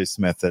Devontae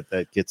Smith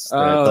that gets the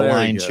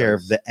lion's share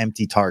of the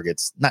empty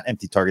targets. Not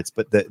empty targets,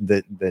 but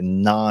the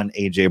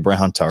non-AJ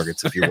Brown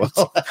targets, if you will.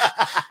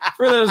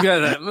 For those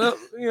guys,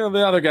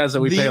 the other guys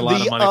that we pay a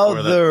lot of money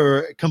for. The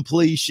other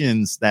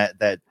completions that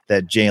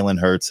Jalen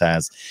Hurts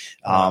has.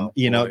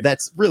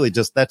 That's really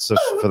just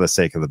for the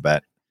sake of the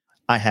bet.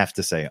 I have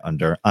to say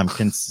under. I'm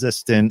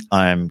consistent.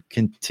 I'm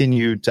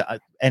continued to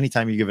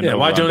anytime you give it. Yeah,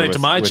 why donate to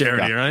my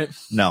charity, right?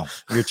 No,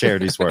 your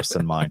charity's worse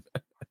than mine.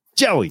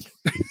 Joey.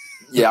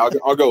 Yeah,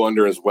 I'll go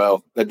under as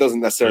well. That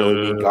doesn't necessarily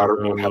mean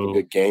Goddard won't have a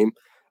good game.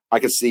 I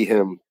could see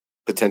him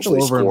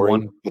potentially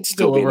scoring, but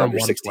still being under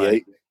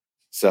 68.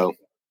 So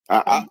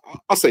I'll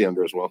say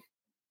under as well.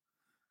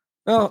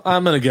 Well,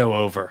 I'm going to go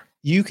over.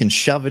 You can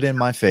shove it in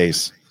my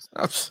face.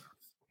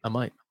 I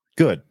might.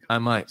 Good. I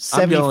might.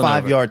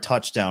 75-yard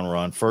touchdown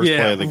run. First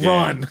play of the game.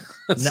 Run.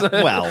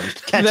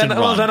 Catch and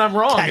run. Then I'm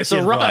wrong. It's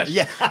a run.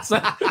 Yeah.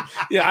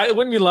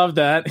 Wouldn't you love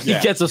that? He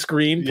gets a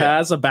screen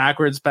pass, a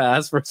backwards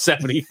pass for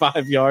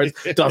 75 yards.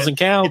 Doesn't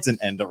count. It's an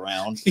end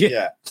around.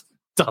 Yeah.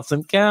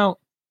 Doesn't count.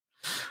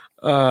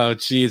 Oh,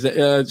 geez.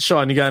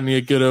 Sean, you got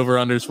any good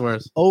over-unders for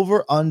us?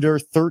 Over under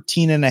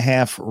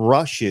 13.5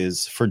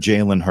 rushes for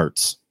Jalen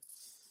Hurts.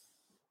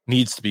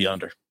 Needs to be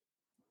under.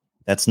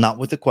 That's not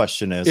what the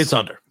question is. It's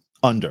under.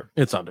 Under.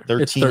 It's under.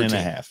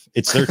 13.5.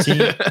 It's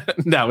 13?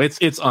 No,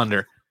 it's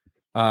under.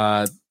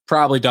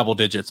 Probably double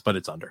digits, but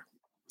it's under.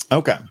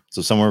 Okay.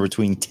 So somewhere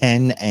between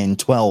 10 and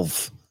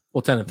 12.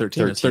 Well, 10 and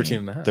 13. It's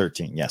 13.5.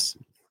 13, yes.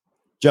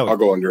 Joey. I'll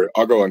go under.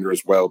 I'll go under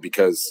as well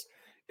because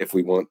if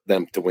we want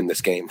them to win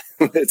this game,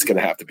 it's going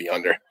to have to be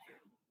under.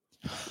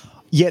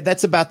 Yeah,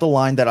 that's about the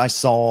line that I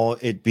saw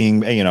it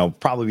being,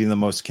 probably the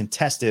most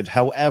contested.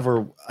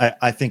 However,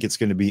 I think it's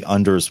going to be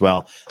under as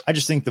well. I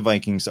just think the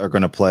Vikings are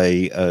going to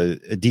play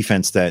a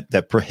defense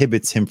that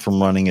prohibits him from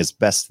running as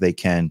best they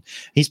can.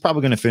 He's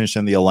probably going to finish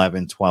in the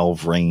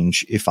 11-12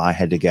 range if I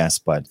had to guess,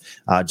 but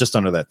just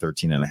under that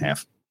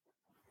 13.5.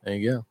 There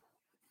you go.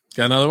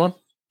 Got another one?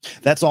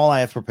 That's all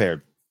I have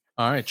prepared.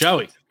 All right,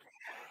 Joey.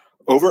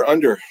 Over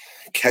under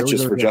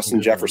catches for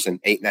Justin Jefferson,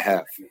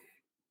 8.5.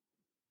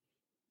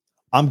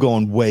 I'm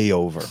going way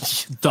over.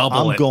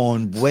 I'm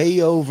going way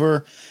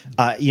over.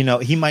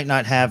 He might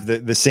not have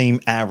the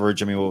same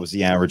average. I mean, what was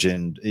the average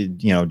in,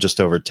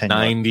 just over 10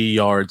 90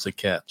 yards a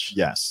catch.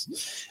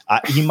 Yes.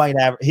 He might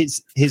have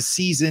his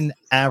season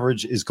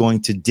average is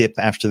going to dip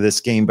after this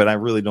game, but I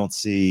really don't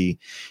see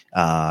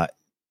our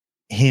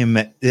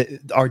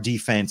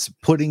defense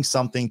putting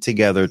something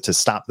together to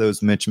stop those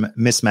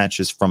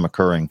mismatches from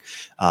occurring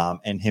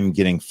and him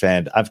getting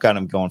fed. I've got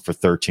him going for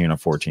 13 or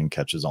 14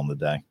 catches on the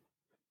day.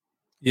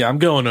 Yeah, I'm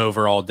going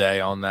over all day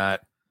on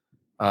that.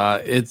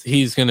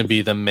 He's going to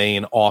be the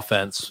main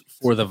offense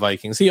for the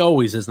Vikings. He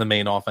always is the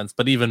main offense,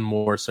 but even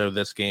more so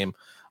this game.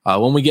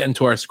 When we get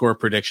into our score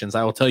predictions,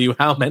 I will tell you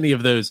how many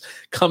of those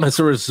come as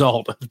a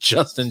result of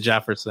Justin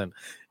Jefferson.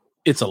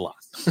 It's a lot.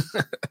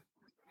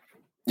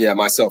 Yeah,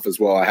 myself as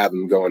well. I have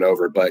him going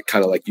over, but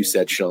kind of like you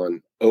said,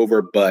 Sean,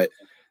 over, but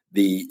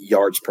the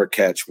yards per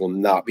catch will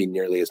not be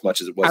nearly as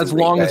much as it was. As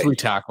long as we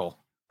tackle.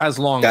 I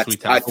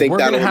think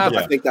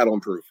that'll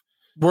improve.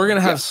 We're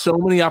going to have so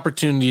many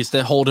opportunities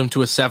to hold him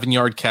to a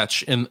 7-yard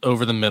catch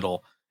over the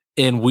middle,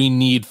 and we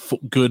need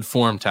good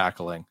form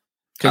tackling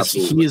because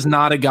he is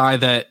not a guy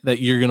that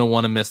you're going to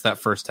want to miss that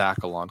first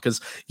tackle on because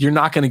you're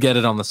not going to get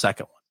it on the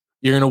second one.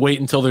 You're going to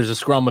wait until there's a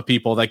scrum of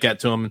people that get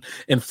to him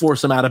and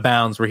force him out of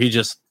bounds where he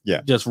just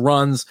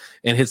runs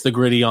and hits the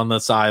gritty on the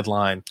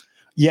sideline.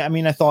 Yeah, I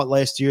mean, I thought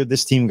last year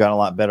this team got a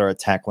lot better at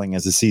tackling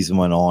as the season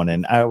went on,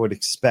 and I would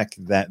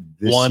expect that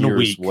this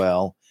year as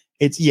well.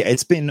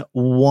 It's been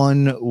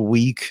 1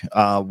 week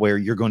where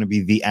you're going to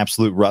be the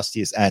absolute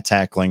rustiest at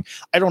tackling.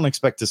 I don't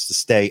expect us to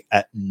stay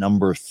at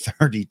number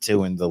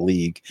 32 in the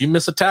league. You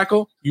miss a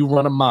tackle, you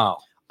run a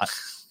mile. I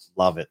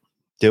love it.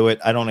 Do it.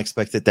 I don't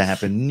expect it to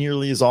happen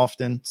nearly as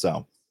often.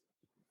 So,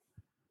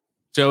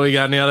 Joey,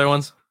 got any other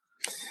ones?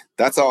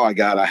 That's all I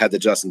got. I had the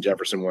Justin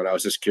Jefferson one. I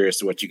was just curious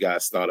to what you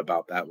guys thought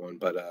about that one,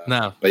 but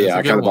yeah,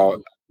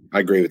 I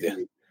agree with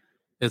you.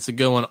 It's a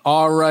good one.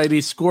 All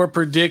righty, score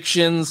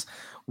predictions.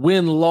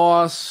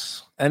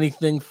 Win-loss,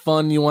 anything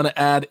fun you want to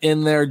add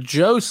in there?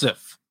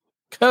 Joseph,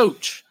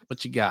 Coach,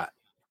 what you got?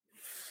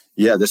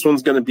 Yeah, this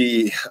one's going to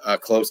be a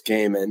close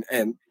game.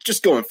 And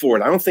just going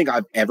forward, I don't think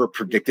I've ever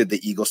predicted the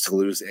Eagles to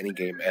lose any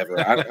game ever.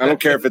 I don't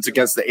care if it's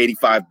against the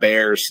 85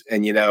 Bears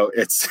and,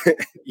 it's,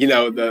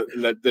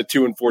 the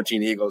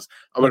 2-14 Eagles.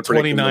 I'm going to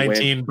predict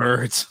 2019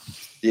 Birds.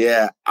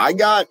 Yeah, I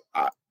got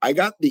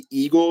the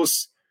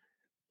Eagles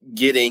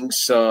getting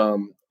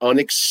some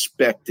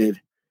unexpected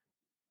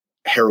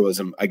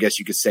heroism, I guess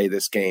you could say,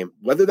 this game,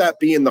 whether that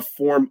be in the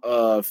form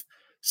of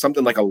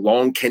something like a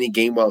long Kenny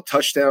Gainwell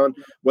touchdown,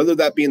 whether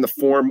that be in the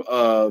form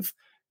of,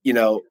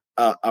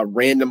 a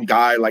random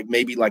guy, like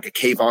maybe like a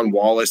Kayvon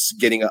Wallace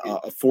getting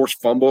a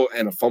forced fumble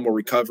and a fumble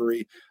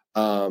recovery,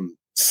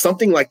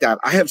 something like that.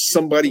 I have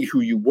somebody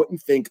who you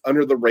wouldn't think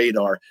under the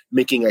radar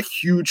making a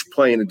huge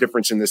play and a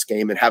difference in this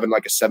game and having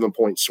like a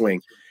 7-point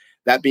swing.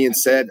 That being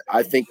said,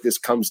 I think this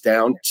comes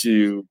down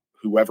to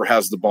whoever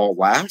has the ball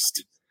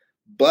last,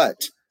 but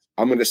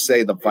I'm going to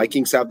say the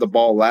Vikings have the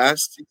ball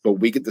last, but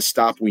we get the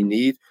stop we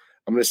need.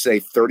 I'm going to say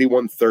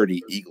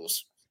 31-30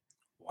 Eagles.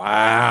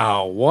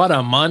 Wow, what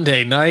a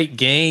Monday night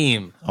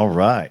game. All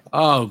right.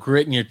 Oh,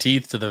 gritting your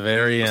teeth to the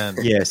very end.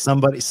 Yeah,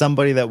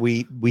 somebody that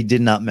we did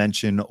not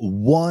mention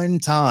one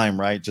time,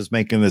 right? Just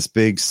making this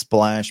big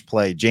splash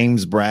play.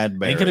 James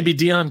Bradbury. Ain't going to be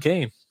Deion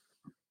Kane.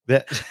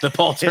 The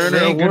Paul It Turner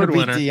ain't gonna Award be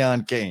winner.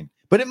 Deion Kane.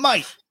 But it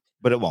might,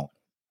 but it won't.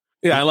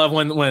 Yeah, I love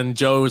when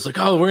Joe was like,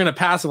 "Oh, we're gonna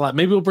pass a lot.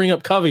 Maybe we'll bring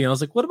up Covey." And I was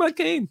like, "What about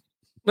Kane?"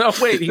 No,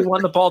 wait, he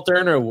won the Paul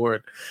Turner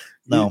Award.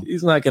 No.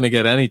 He's not gonna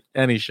get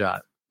any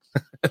shot.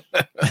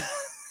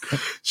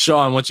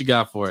 Sean, what you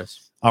got for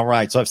us? All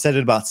right. So I've said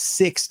it about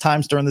 6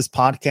 times during this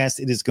podcast.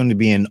 It is going to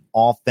be an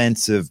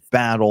offensive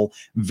battle.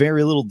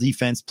 Very little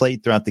defense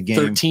played throughout the game.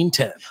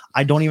 13-10.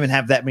 I don't even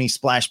have that many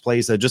splash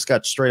plays. I just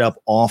got straight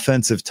up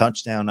offensive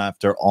touchdown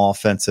after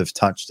offensive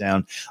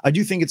touchdown. I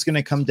do think it's going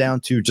to come down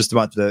to just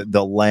about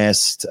the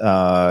last,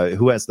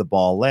 who has the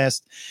ball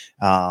last.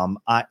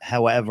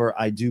 However,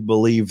 I do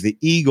believe the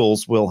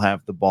Eagles will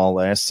have the ball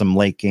last. Some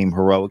late game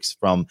heroics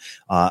from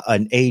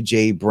an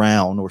AJ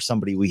Brown or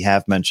somebody we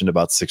have mentioned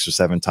about 6 or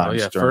 7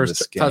 times during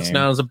this game.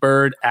 Touchdown as a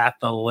Bird at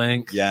the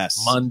link.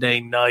 Yes. Monday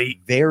night.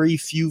 Very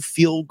few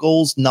field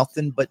goals,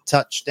 nothing but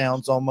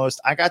touchdowns almost.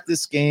 I got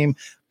this game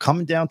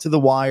coming down to the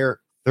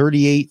wire,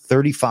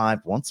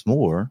 38-35 once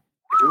more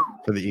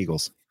for the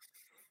Eagles.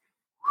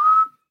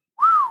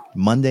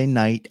 Monday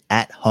night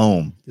at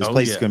home. This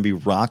place is going to be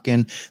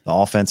rocking. The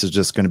offense is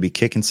just going to be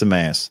kicking some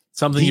ass.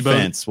 Something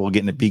defense will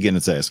be getting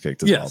its ass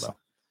kicked as well, though.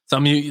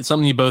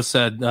 Something you both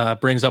said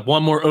brings up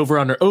one more over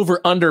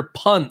under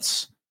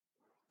punts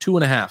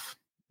 2.5.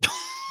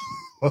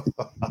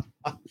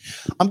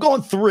 I'm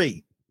going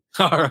 3.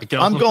 All right,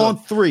 I'm going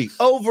 3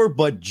 over,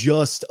 but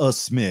just a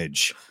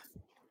smidge.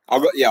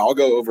 I'll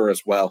go over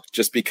as well,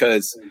 just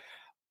because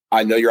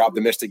I know you're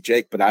optimistic,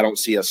 Jake, but I don't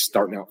see us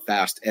starting out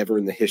fast ever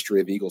in the history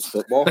of Eagles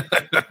football.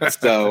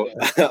 So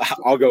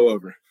I'll go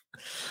over.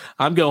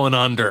 I'm going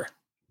under.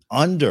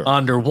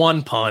 Under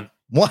 1 punt.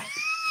 What?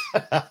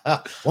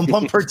 1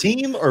 punt per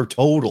team or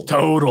total?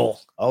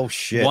 Total. Oh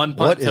shit! 1 punt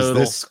what total. is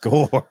this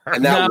score?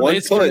 And that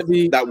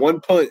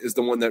one punt is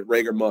the one that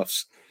Rager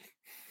muffs.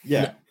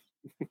 Yeah.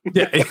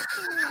 Yeah.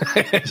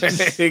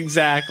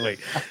 Exactly.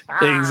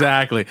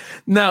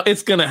 Now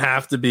it's gonna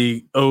have to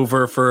be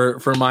over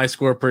for my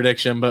score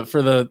prediction, but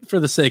for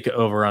the sake of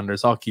over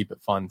unders, I'll keep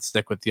it fun.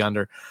 Stick with the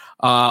under.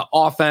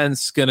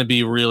 Offense gonna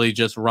be really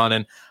just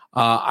running.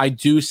 I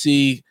do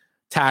see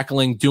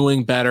tackling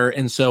doing better,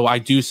 and so I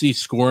do see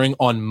scoring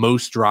on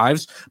most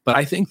drives, but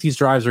I think these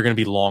drives are going to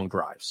be long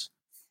drives.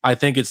 I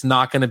think it's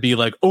not going to be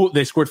like, oh,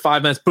 they scored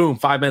 5 minutes, boom,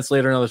 5 minutes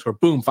later another score,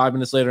 boom, 5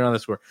 minutes later another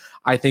score.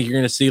 I think you're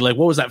going to see, like,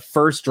 what was that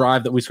first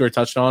drive that we scored a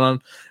touchdown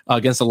on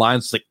against the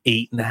Lions? It's like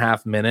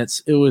 8.5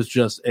 minutes. It was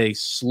just a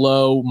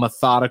slow,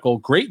 methodical,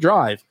 great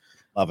drive,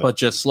 but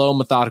just slow,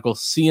 methodical.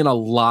 Seeing a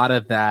lot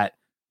of that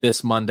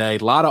this Monday,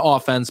 a lot of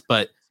offense,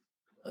 but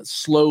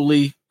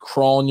slowly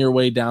crawling your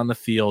way down the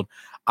field.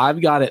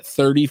 I've got it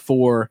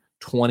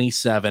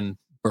 34-27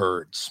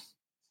 Birds.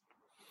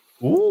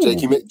 Ooh.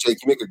 Jake, you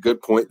make a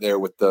good point there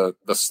with the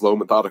slow,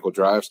 methodical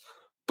drives.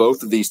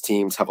 Both of these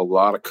teams have a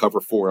lot of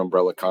cover 4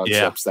 umbrella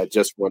concepts that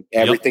just want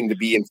everything to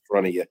be in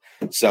front of you.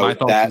 So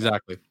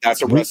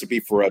that's a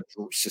recipe for a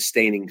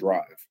sustaining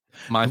drive.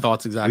 My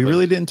thoughts exactly. We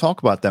really didn't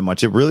talk about that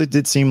much. It really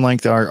did seem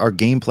like our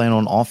game plan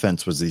on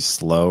offense was these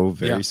slow,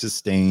 very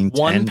sustained,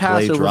 one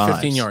pass over drives.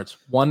 15 yards.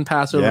 One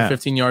pass over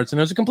 15 yards, and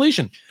there's a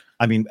completion.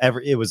 I mean,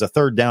 it was a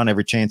third down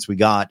every chance we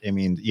got. I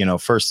mean,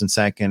 first and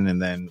second,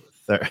 and then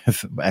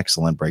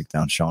excellent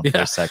breakdown, Sean. Yeah. For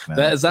a second.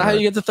 Is that how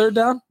you get to third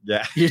down?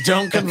 Yeah. You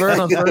don't convert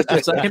on first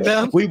or second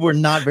down? We were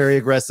not very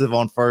aggressive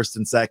on first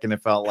and second.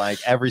 It felt like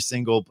every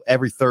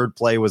third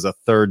play was a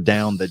third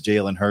down that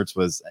Jalen Hurts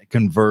was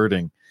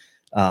converting.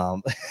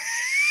 That's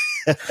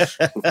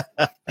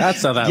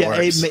how that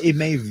works. It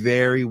may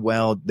very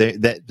well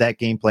that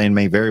game plan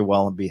may very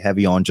well be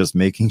heavy on just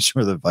making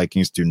sure the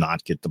Vikings do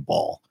not get the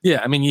ball.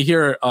 Yeah, I mean, you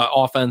hear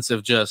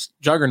offensive just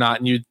juggernaut,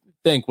 and you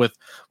think with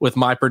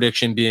my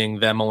prediction being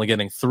them only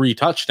getting 3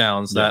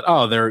 touchdowns that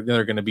they're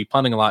going to be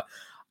punting a lot.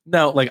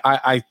 No, like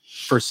I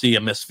foresee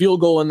a missed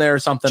field goal in there or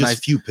something.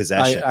 Just few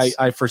possessions.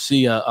 I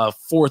foresee a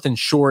 4th and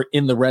short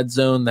in the red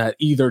zone that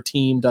either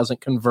team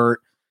doesn't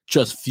convert.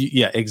 Just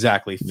few,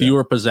 exactly.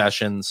 Fewer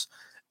possessions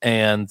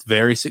and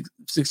very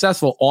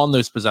successful on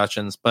those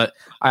possessions. But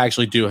I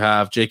actually do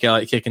have Jake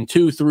Elliott kicking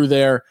 2 through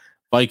there,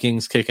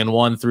 Vikings kicking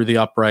 1 through the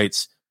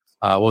uprights.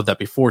 What would that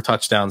be? 4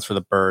 touchdowns for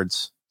the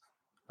Birds.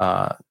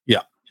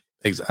 Exactly.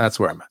 That's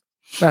where I'm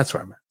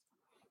at.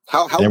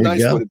 How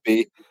nice would it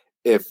be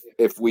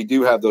if we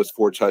do have those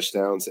 4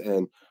 touchdowns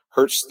and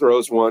Hurts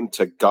throws one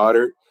to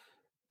Goddard,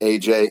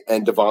 AJ,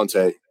 and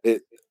Devontae?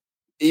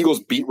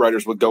 Eagles beat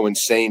writers would go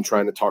insane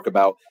trying to talk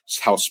about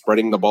how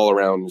spreading the ball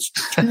around is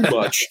too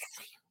much.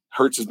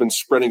 Hurts has been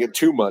spreading it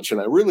too much, and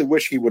I really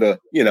wish he would have,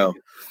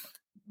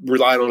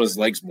 relied on his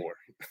legs more.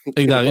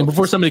 Exactly. And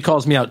before somebody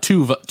calls me out,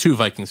 two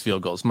Vikings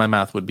field goals, my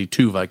math would be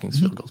 2 Vikings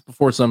field goals.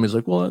 Before somebody's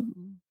like, well,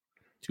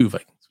 2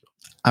 Vikings field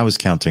goals. I was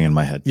counting in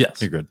my head.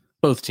 Yes. You're good.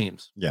 Both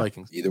teams. Yeah.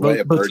 Vikings. Either way,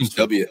 a both Birds teams.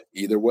 W.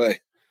 Either way.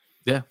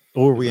 Yeah.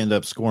 Or we end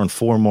up scoring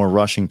 4 more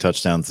rushing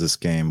touchdowns this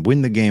game,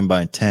 win the game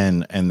by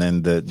 10, and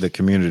then the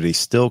community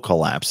still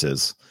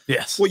collapses.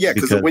 Yes. Well, yeah,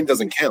 because the win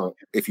doesn't count.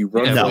 If you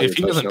run, if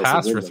he doesn't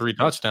pass for 3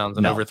 touchdowns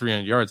and over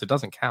 300 yards, it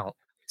doesn't count.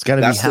 It's got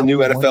to be. That's the new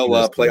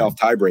NFL playoff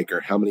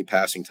tiebreaker. How many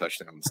passing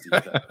touchdowns do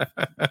you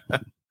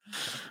have?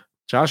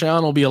 Josh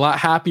Allen will be a lot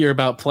happier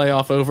about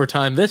playoff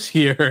overtime this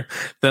year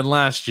than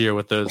last year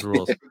with those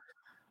rules.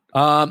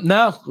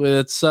 No,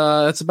 it's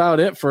that's about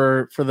it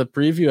for the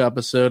preview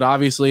episode.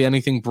 Obviously,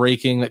 anything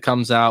breaking that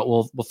comes out,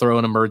 we'll throw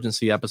an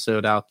emergency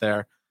episode out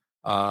there.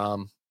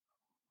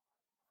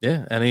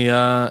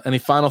 Any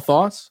final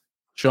thoughts,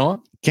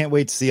 Sean? Can't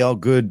wait to see how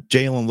good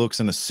Jalen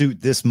looks in a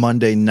suit this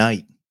Monday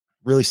night.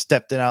 Really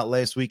stepped it out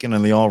last weekend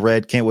in the all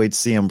red. Can't wait to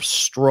see him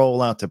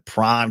stroll out to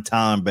prime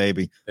time,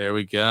 baby. There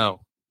we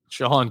go.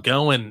 Sean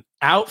going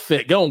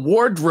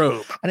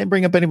wardrobe. I didn't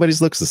bring up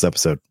anybody's looks this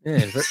episode.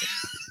 Yeah,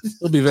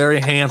 he'll be very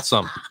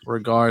handsome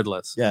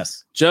regardless.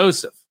 Yes.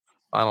 Joseph,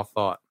 final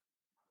thought.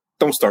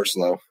 Don't start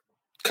slow.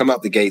 Come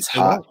out the gates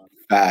hot,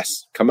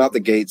 fast. Come out the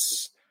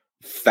gates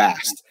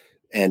fast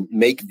and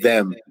make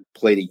them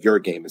play to your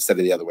game instead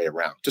of the other way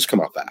around. Just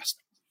come out fast.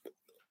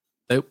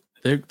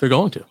 They're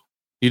going to.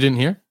 You didn't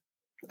hear?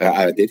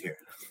 I did hear.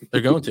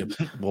 They're going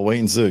to. We'll wait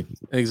and see.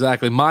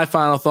 Exactly. My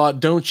final thought,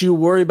 don't you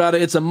worry about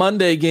it. It's a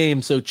Monday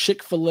game, so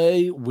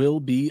Chick-fil-A will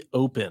be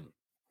open.